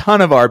buy just a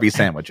ton of Arby's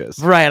sandwiches.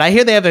 Right. I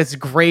hear they have this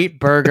great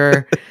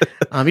burger.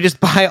 You just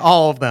buy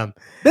all of them.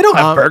 They don't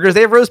have burgers.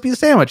 They have roast beef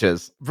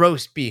sandwiches.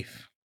 Roast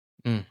beef.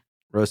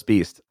 Roast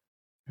beef.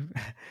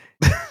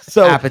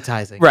 So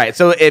appetizing. Right.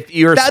 So if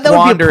you're that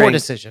would be a poor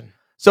decision.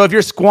 So if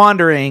you're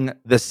squandering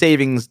the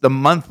savings, the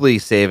monthly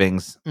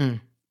savings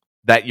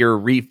that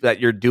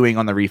you're doing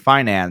on the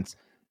refinance,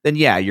 then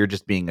yeah, you're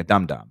just being a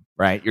dum-dum,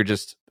 right? You're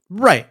just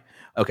right.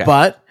 Okay.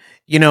 But,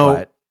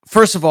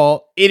 first of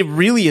all, it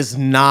really is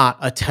not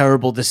a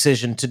terrible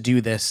decision to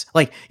do this.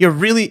 Like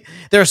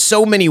there are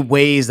so many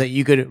ways that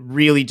you could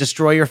really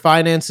destroy your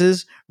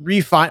finances,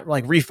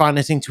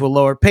 refinancing to a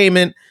lower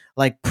payment,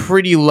 like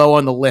pretty low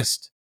on the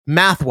list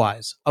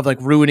math-wise of like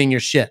ruining your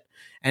shit.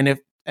 And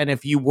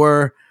if you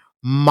were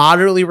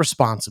moderately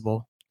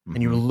responsible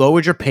and you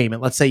lowered your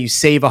payment, let's say you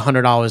save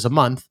 $100 a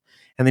month,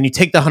 and then you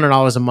take the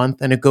 $100 a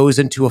month and it goes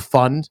into a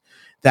fund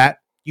that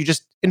you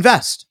just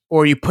invest,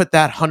 or you put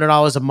that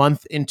 $100 a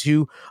month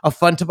into a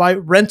fund to buy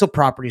rental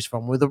properties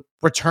from, where the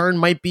return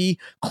might be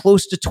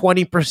close to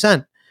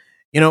 20%.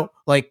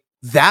 Like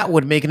that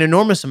would make an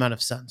enormous amount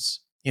of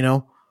sense.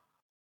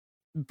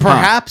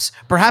 Perhaps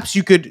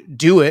you could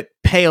do it,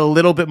 pay a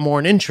little bit more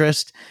in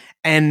interest,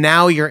 and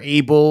now you're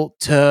able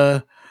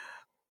to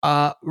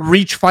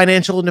reach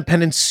financial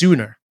independence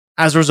sooner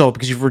as a result,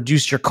 because you've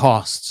reduced your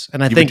costs.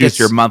 And I think it's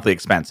your monthly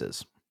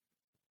expenses.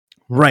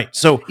 Right.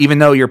 So even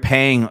though you're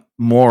paying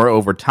more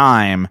over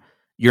time,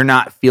 you're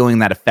not feeling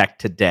that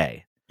effect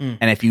today.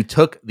 And if you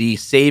took the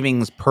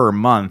savings per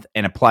month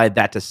and applied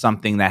that to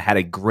something that had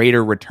a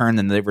greater return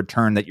than the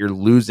return that you're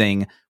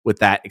losing with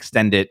that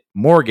extended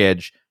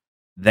mortgage,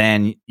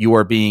 then you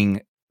are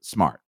being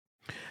smart.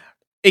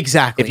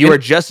 Exactly. If you are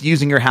just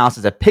using your house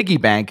as a piggy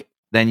bank,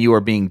 then you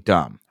are being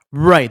dumb.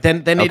 Right.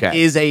 Then okay. It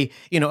is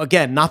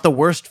again, not the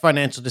worst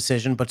financial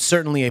decision, but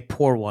certainly a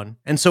poor one.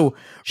 And so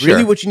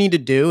really what you need to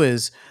do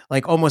is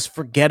like almost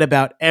forget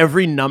about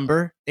every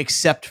number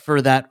except for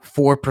that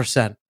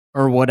 4%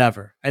 or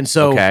whatever. And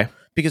so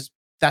because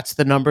that's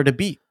the number to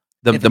beat.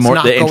 If it's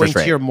not going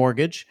to your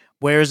mortgage,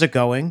 where is it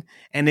going?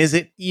 And is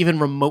it even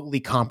remotely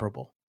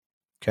comparable?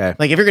 Okay.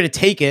 Like if you're going to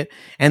take it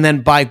and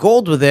then buy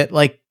gold with it,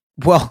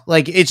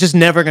 it's just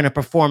never going to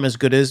perform as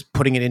good as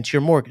putting it into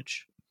your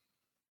mortgage.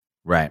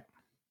 Right.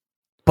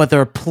 But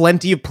there are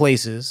plenty of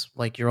places,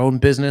 like your own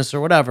business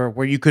or whatever,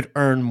 where you could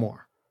earn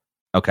more.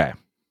 Okay.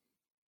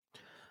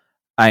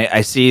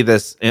 I see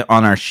this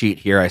on our sheet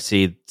here. I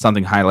see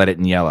something highlighted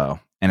in yellow,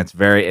 and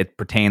it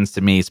pertains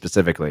to me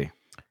specifically.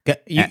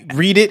 You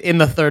read it in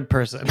the third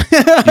person.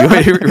 You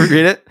want to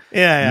read it?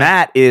 Yeah.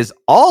 Matt is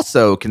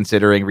also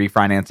considering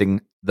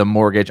refinancing the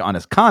mortgage on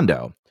his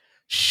condo.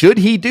 Should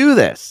he do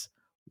this?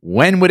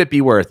 When would it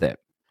be worth it?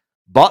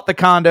 Bought the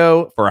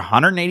condo for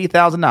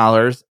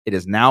 $180,000. It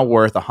is now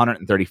worth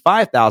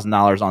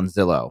 $135,000 on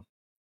Zillow.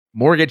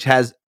 Mortgage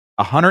has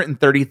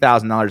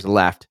 $130,000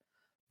 left.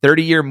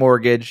 30-year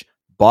mortgage,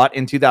 bought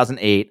in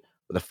 2008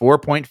 with a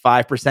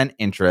 4.5%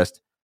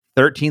 interest,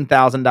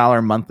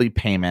 $13,000 monthly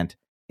payment,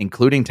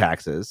 including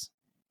taxes.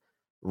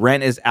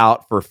 Rent is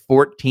out for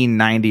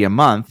 $1,490 a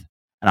month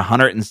and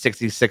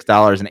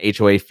 $166 in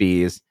HOA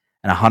fees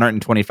and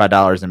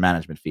 $125 in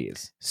management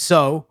fees.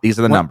 So these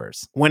are the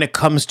numbers. When it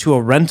comes to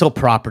a rental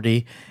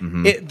property,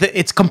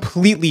 it's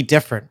completely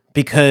different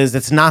because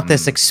it's not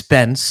this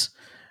expense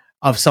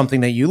of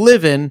something that you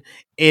live in.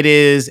 It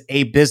is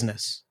a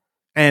business.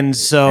 And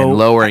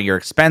lowering your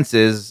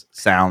expenses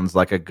sounds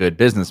like a good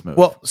business move.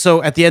 Well,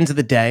 so at the end of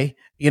the day,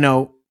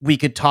 we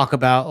could talk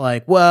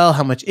about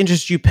how much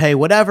interest you pay,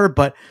 whatever,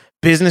 but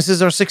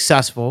businesses are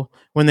successful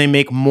when they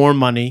make more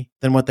money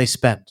than what they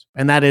spend.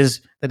 And that is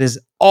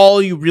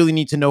all you really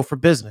need to know for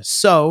business.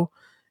 So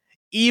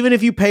even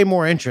if you pay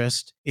more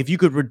interest, if you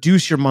could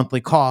reduce your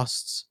monthly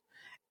costs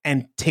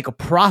and take a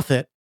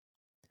profit,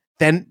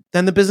 then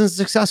the business is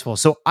successful.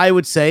 So I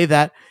would say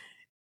that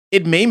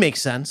it may make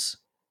sense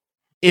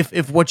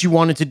if what you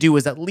wanted to do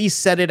is at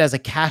least set it as a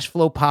cash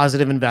flow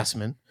positive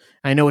investment.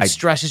 I know it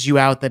stresses you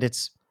out that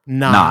it's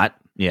not.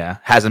 Yeah.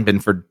 Hasn't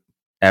been for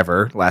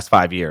ever, last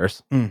 5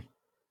 years.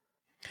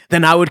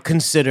 Then I would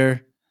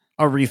consider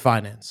a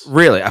refinance.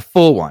 Really? A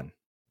full one?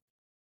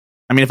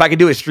 I mean, if I could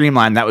do a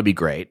streamline, that would be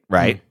great,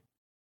 right?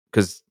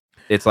 Because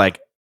it's like...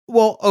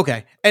 Well,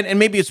 okay. And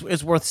maybe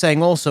it's worth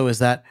saying also is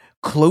that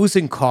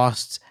closing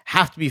costs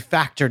have to be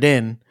factored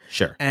in.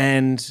 Sure.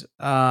 And,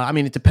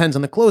 it depends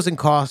on the closing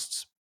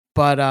costs,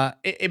 but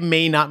it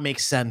may not make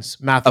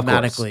sense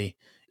mathematically.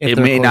 It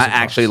may not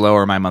actually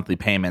lower my monthly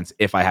payments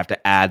if I have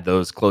to add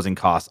those closing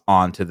costs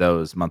onto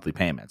those monthly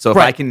payments. So if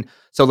I can,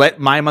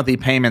 let my monthly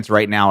payments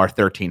right now are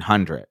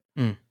 $1,300,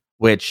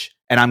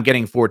 and I'm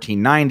getting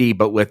 $1,490,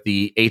 but with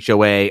the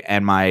HOA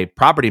and my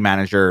property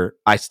manager,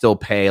 I still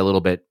pay a little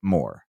bit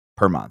more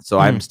per month. So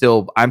I'm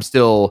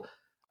still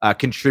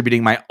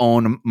contributing my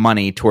own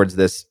money towards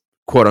this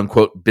quote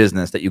unquote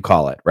business that you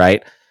call it,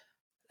 right?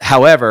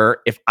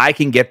 However, if I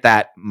can get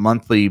that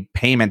monthly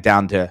payment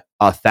down to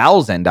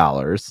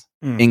 $1,000,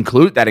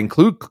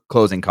 include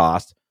closing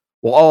costs,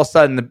 well, all of a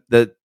sudden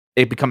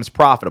it becomes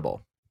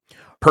profitable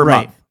per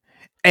month.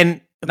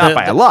 And Not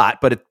by a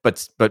lot,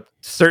 but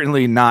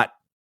certainly not.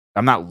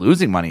 I'm not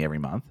losing money every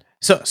month.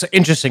 So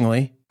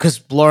interestingly,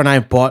 because Laura and I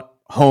bought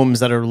homes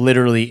that are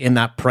literally in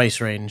that price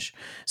range,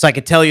 so I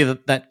could tell you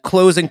that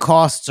closing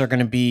costs are going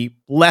to be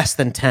less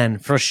than 10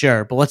 for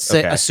sure. But let's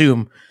say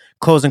assume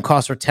closing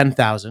costs are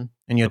 10,000,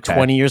 and you have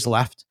 20 years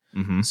left.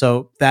 Mm-hmm.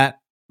 So that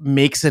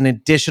makes an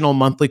additional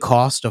monthly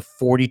cost of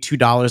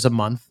 $42 a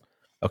month.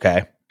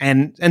 Okay,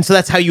 and so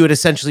that's how you would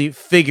essentially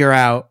figure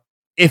out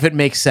if it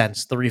makes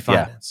sense, the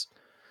refinance.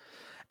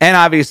 Yeah. And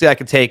obviously, I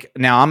could take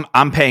now.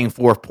 I'm paying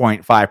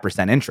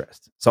 4.5%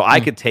 interest, so I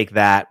could take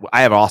that.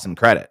 I have awesome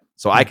credit,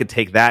 so I could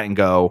take that and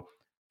go,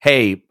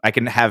 hey, I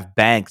can have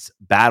banks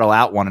battle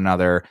out one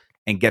another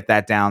and get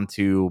that down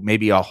to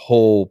maybe a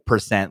whole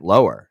percent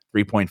lower,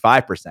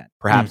 3.5%,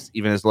 perhaps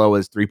even as low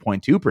as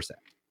 3.2%,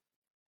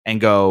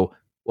 and go,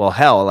 well,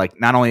 hell, like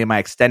not only am I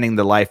extending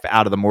the life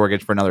out of the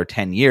mortgage for another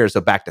 10 years,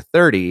 so back to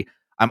 30,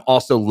 I'm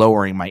also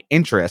lowering my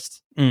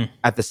interest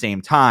at the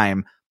same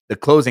time. The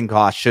closing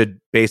cost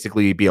should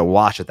basically be a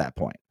wash at that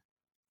point.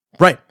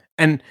 Right.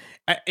 And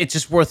it's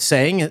just worth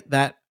saying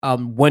that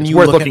when it's you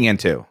worth looking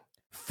into.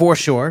 For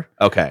sure.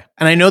 Okay.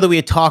 And I know that we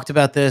had talked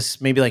about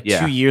this maybe like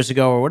 2 years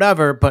ago or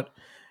whatever, but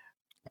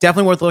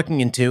definitely worth looking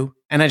into.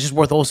 And it's just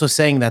worth also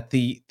saying that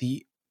the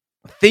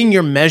thing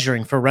you're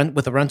measuring for rent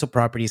with a rental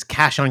property is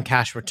cash on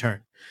cash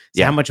return.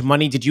 So how much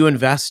money did you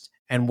invest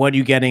and what are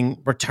you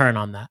getting return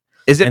on that?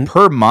 Is it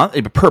per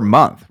month? Per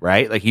month,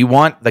 right? Like you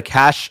want the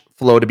cash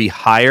flow to be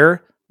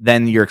higher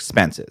than your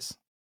expenses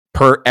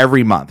per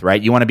every month,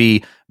 right? You want to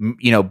be,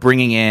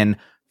 bringing in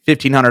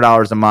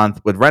 $1,500 a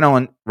month with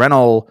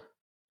rental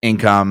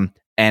income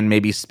and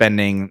maybe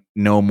spending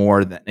no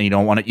more than you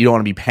don't want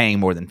to be paying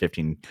more than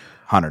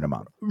 $1,500 a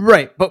month,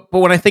 right? But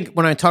when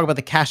I talk about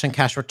the cash on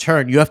cash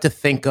return, you have to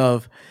think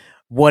of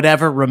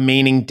whatever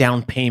remaining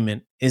down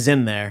payment is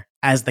in there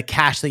as the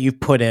cash that you've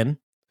put in,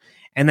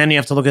 and then you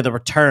have to look at the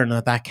return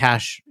that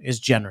cash is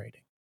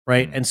generating,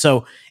 right? And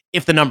so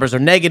if the numbers are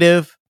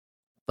negative,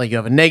 like you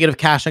have a negative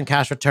cash on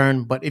cash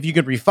return, but if you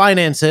could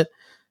refinance it,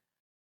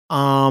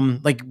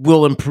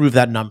 we'll improve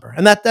that number.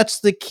 And that's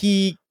the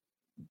key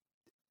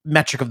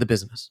metric of the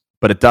business.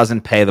 But it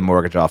doesn't pay the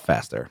mortgage off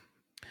faster.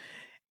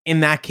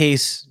 In that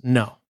case,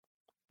 no.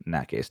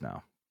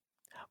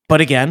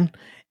 But again,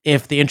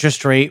 if the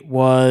interest rate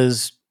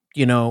was,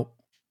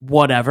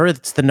 whatever,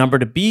 it's the number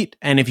to beat.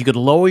 And if you could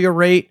lower your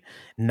rate,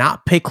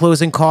 not pay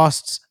closing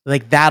costs,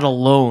 like that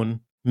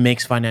alone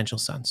makes financial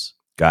sense.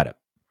 Got it.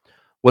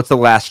 What's the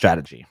last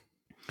strategy?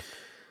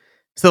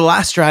 So the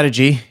last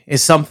strategy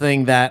is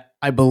something that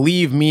I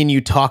believe me and you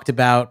talked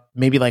about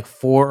maybe like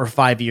 4 or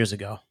 5 years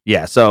ago.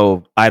 Yeah,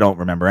 so I don't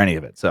remember any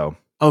of it. So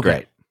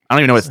great. I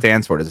don't even know what it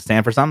stands for. Does it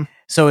stand for something?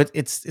 So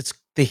it's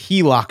the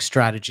HELOC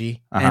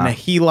strategy, and a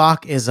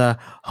HELOC is a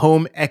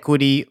home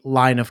equity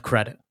line of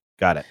credit.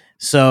 Got it.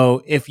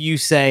 So if you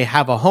say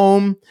have a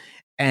home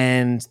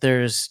and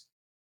there's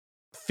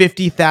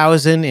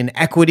 $50,000 in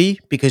equity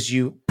because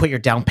you put your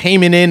down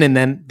payment in and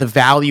then the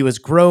value has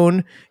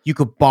grown, you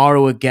could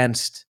borrow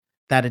against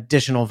that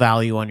additional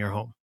value on your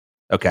home.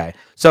 Okay.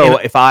 So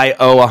if I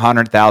owe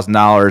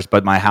 $100,000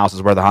 but my house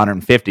is worth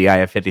 $150,000, I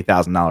have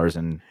 $50,000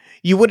 in.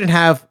 You wouldn't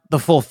have the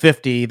full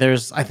 50.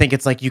 I think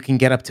it's like you can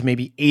get up to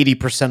maybe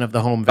 80% of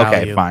the home value.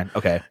 Okay, fine.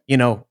 Okay.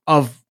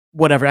 Of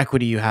whatever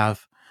equity you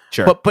have.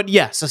 Sure. But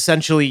yes,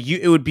 essentially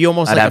it would be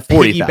almost like a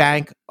piggy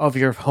bank of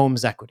your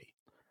home's equity.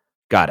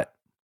 Got it.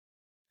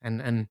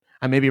 And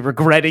I may be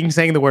regretting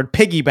saying the word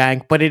piggy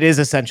bank, but it is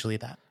essentially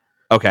that.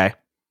 Okay.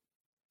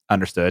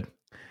 Understood.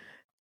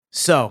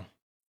 So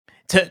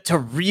to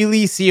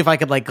really see if I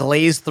could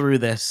glaze through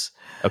this,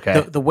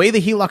 okay, the way the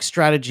HELOC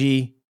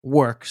strategy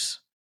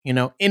works, in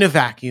a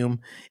vacuum,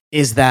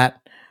 is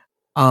that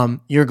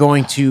you're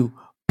going to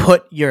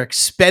put your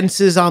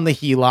expenses on the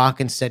HELOC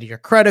instead of your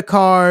credit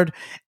card,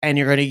 and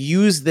you're going to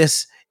use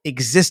this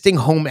existing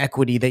home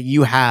equity that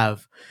you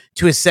have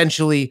to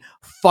essentially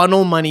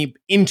funnel money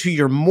into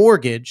your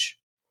mortgage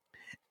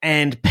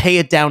and pay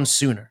it down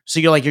sooner. So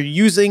you're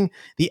using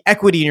the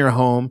equity in your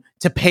home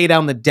to pay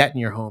down the debt in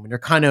your home. And you're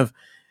kind of,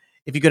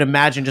 if you could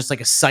imagine just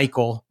like a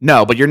cycle.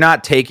 No, but you're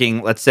not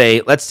taking, let's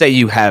say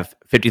you have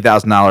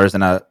 $50,000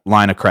 in a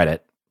line of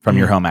credit from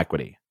your home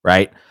equity,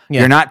 right?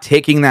 Yeah. You're not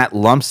taking that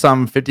lump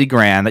sum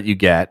 $50,000 that you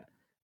get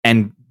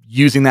and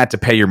using that to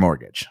pay your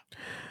mortgage.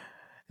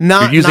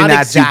 Not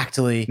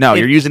exactly.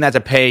 You're using that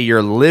to pay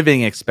your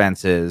living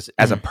expenses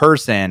as a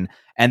person,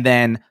 and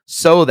then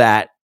so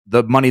that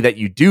the money that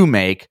you do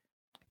make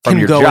from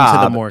your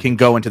job can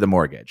go into the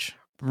mortgage.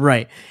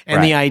 Right.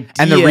 And the idea,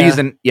 and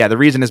the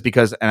reason is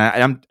because,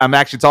 and I'm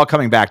actually, it's all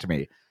coming back to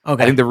me.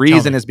 Okay. I think the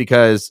reason is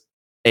because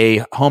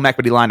a home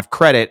equity line of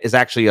credit is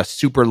actually a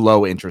super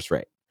low interest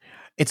rate.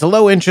 It's a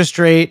low interest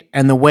rate,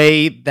 and the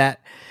way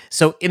that,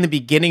 so in the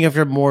beginning of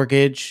your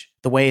mortgage,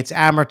 the way it's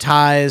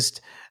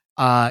amortized,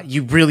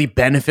 you really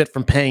benefit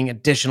from paying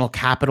additional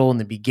capital in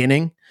the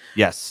beginning.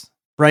 Yes.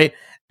 Right.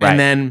 And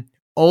then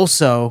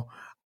also,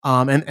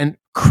 and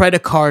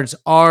credit cards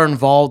are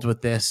involved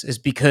with this, is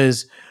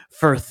because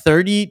for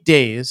 30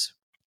 days,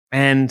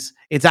 And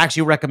it's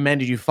actually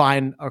recommended you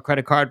find a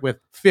credit card with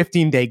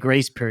 15-day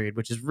grace period,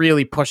 which is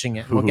really pushing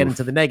it. We'll get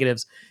into the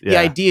negatives. The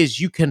idea is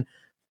you can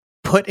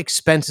put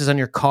expenses on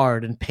your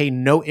card and pay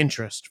no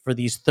interest for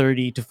these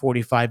 30 to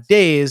 45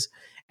 days.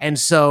 And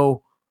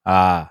so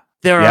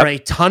there are a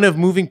ton of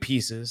moving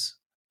pieces.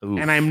 Oof,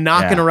 and I'm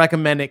not going to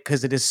recommend it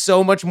because it is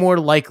so much more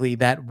likely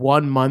that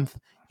 1 month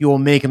you will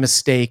make a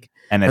mistake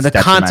and the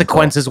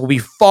consequences will be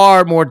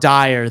far more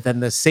dire than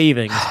the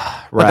savings.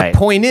 But the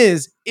point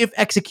is, if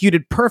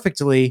executed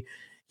perfectly,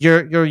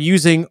 you're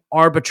using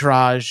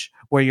arbitrage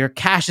where your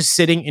cash is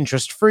sitting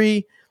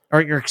interest-free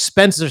or your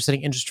expenses are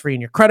sitting interest-free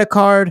in your credit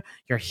card.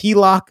 Your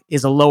HELOC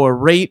is a lower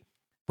rate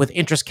with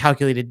interest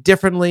calculated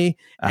differently,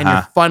 and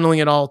you're funneling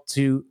it all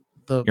to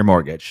your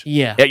mortgage.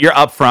 Yeah, your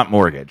upfront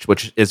mortgage,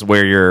 which is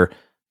where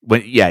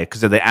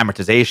because of the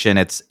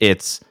amortization,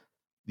 it's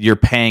you're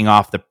paying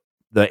off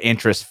the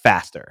interest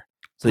faster.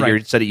 So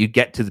that you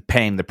get to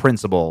paying the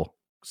principal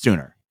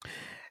sooner.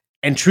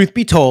 And truth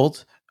be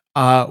told,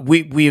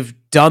 we've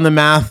done the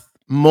math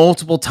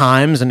multiple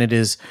times, and it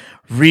is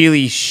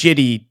really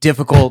shitty,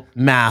 difficult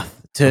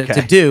math to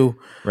do.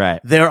 Right.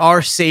 There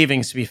are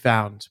savings to be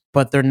found,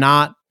 but they're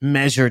not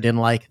measured in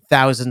like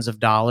thousands of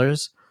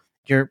dollars.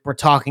 We're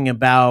talking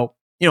about,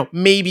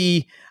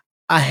 maybe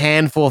a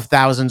handful of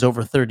thousands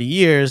over 30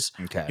 years.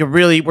 Okay.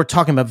 We're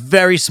talking about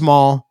very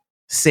small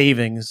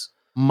savings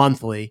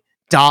monthly.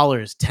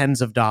 Dollars,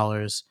 tens of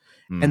dollars,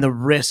 and the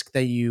risk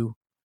that you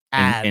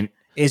add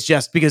is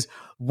just because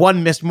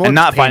one missed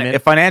mortgage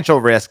payment. Financial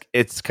risk,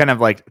 it's kind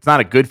of like, it's not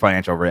a good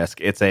financial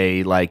risk. It's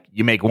a, like,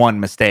 you make one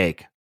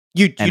mistake.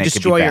 You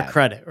destroy your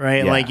credit,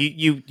 right? Yeah. Like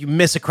you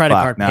miss a credit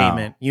card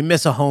payment, you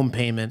miss a home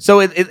payment. So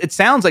it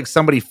sounds like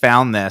somebody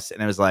found this and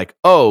it was like,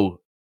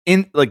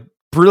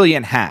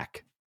 brilliant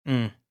hack.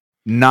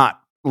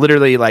 Not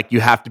literally like you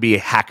have to be a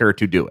hacker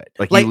to do it.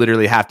 Like you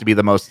literally have to be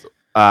the most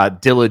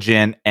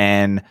diligent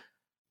and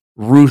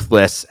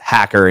ruthless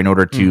hacker in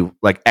order to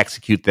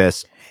execute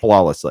this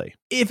flawlessly.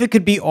 If it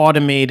could be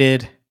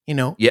automated,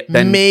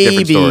 then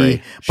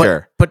maybe.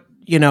 Sure. But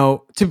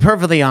to be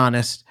perfectly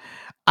honest,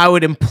 I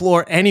would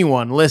implore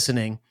anyone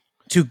listening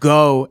to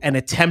go and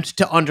attempt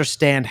to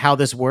understand how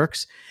this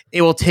works.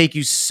 It will take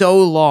you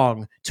so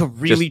long to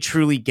really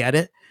truly get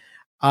it.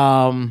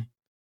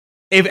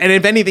 If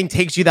anything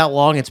takes you that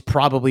long, it's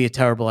probably a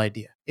terrible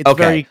idea. It's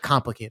very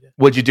complicated.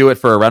 Would you do it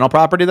for a rental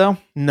property, though?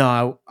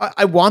 No,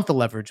 I want the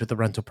leverage with the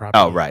rental property.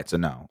 Oh, right. So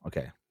no.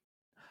 Okay.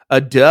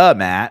 Duh,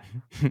 Matt.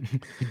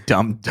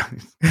 Dumb.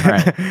 All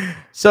right.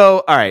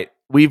 So, all right.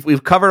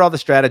 We've covered all the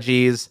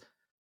strategies.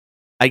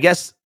 I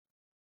guess,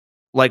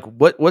 like,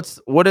 what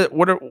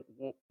do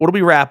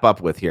we wrap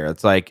up with here?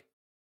 It's like,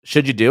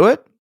 should you do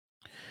it?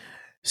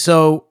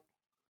 So,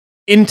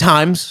 in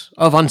times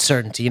of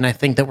uncertainty, and I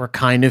think that we're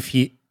kind of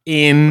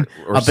in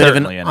a bit of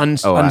an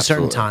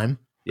uncertain time.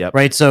 Yep.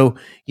 Right. So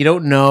you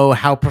don't know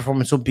how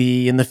performance will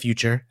be in the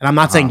future. And I'm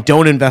not saying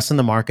don't invest in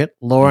the market.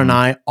 Laura and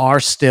I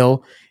are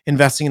still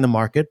investing in the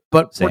market,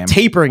 but we're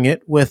tapering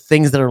it with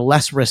things that are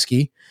less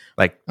risky.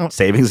 Like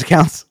savings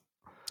accounts?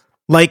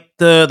 Like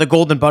the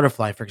Golden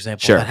Butterfly, for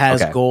example, that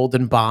has gold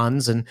and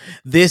bonds. And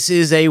this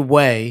is a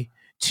way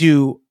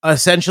to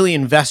essentially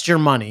invest your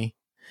money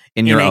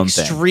in your own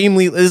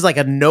extremely thing. This is like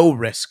a no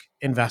risk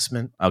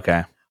investment.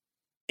 Okay.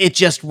 It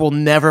just will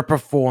never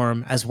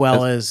perform as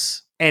well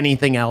as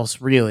anything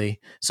else, really.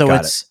 So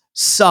it's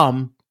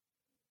some,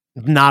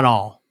 not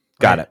all.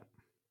 Got it.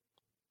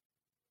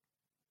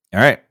 All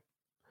right.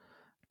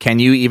 Can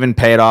you even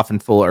pay it off in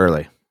full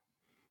early?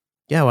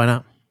 Yeah, why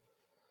not?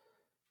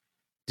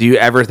 Do you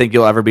ever think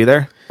you'll ever be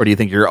there? Or do you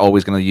think you're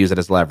always going to use it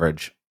as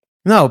leverage?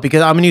 No,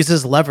 because I'm going to use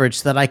this leverage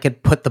so that I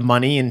could put the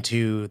money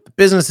into the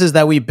businesses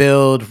that we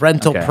build,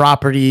 rental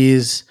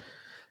properties.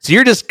 So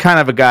you're just kind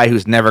of a guy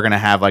who's never going to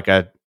have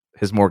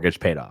his mortgage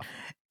paid off.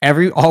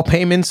 All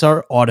payments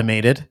are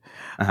automated.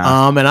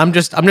 And I'm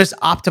just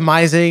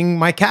optimizing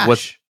my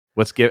cash.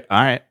 All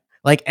right.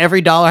 Like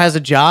every dollar has a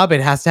job.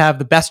 It has to have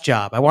the best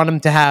job. I want them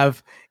to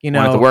have, want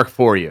it to work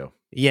for you.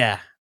 Yeah.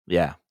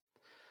 Yeah.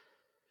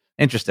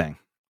 Interesting.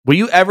 Will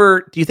you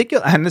ever, do you think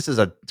and this is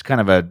it's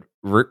kind of a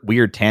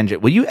weird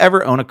tangent. Will you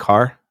ever own a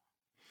car?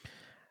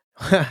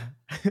 So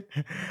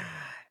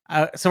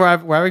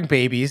we're having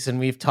babies and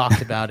we've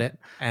talked about it.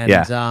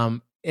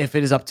 And if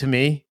it is up to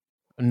me,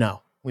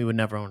 no, we would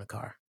never own a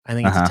car. I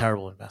think it's a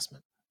terrible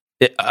investment.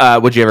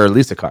 Would you ever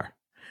lease a car?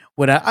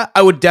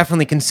 I would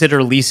definitely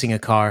consider leasing a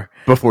car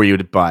before you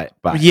would buy it.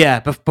 Yeah,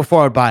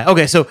 before I would buy it.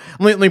 Okay, so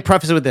let me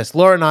preface it with this.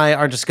 Laura and I,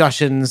 our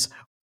discussions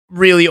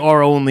really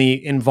are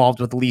only involved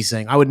with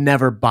leasing. I would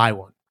never buy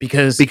one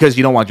because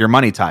you don't want your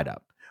money tied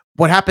up.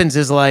 What happens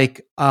is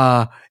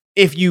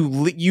if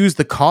you use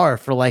the car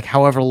for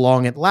however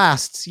long it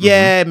lasts,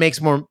 it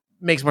makes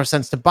more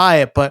sense to buy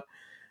it, but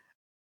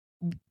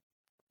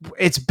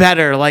it's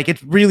better.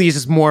 It really is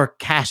just more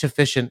cash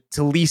efficient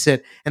to lease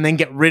it and then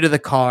get rid of the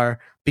car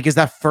because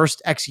that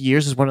first X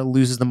years is when it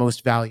loses the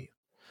most value.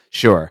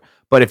 Sure.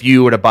 But if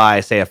you were to buy,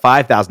 say, a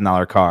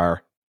 $5,000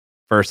 car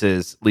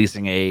versus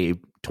leasing a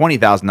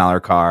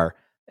 $20,000 car,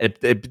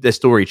 the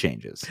story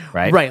changes,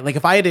 right? Right. Like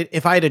if I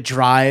had to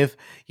drive,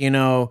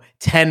 10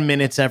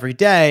 minutes every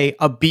day,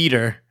 a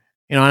beater,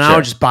 and I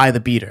would just buy the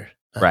beater.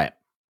 Right.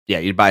 Yeah,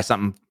 you'd buy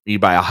something. You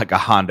buy like a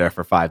Honda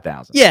for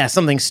 $5,000. Yeah,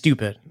 something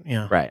stupid.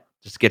 Yeah. Right.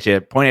 Just get you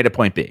point A to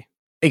point B.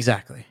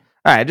 Exactly.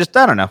 All right. I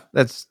don't know.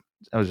 I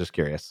was just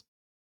curious.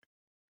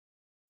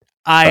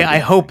 I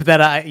hope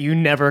that you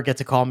never get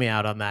to call me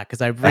out on that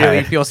because I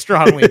really feel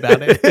strongly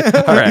about it.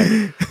 All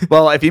right.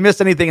 Well, if you missed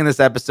anything in this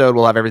episode,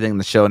 we'll have everything in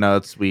the show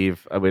notes.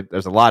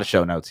 There's a lot of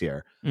show notes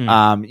here. You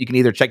can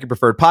either check your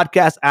preferred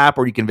podcast app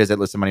or you can visit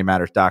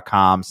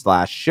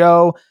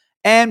listenmoneymatters.com/show.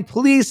 And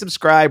please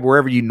subscribe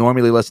wherever you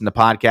normally listen to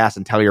podcasts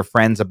and tell your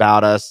friends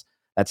about us.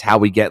 That's how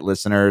we get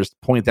listeners.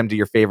 Point them to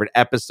your favorite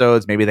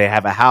episodes. Maybe they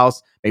have a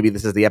house. Maybe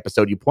this is the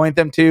episode you point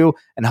them to,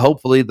 and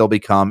hopefully they'll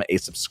become a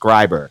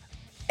subscriber.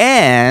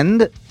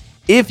 And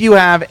if you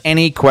have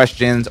any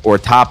questions or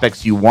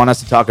topics you want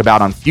us to talk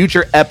about on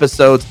future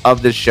episodes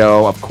of this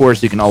show, of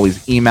course, you can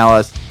always email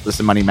us,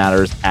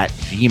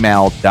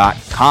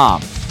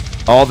 listenmoneymatters@gmail.com.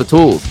 All the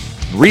tools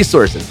and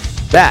resources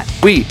that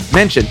we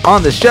mentioned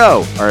on the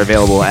show are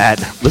available at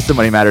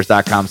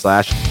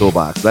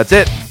listenmoneymatters.com/toolbox. That's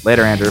it.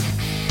 Later, Andrew.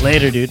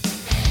 Later, dude.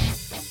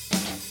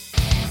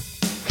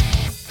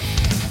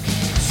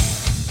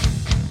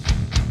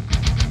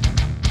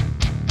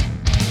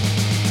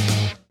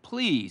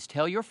 Please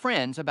tell your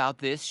friends about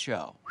this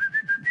show.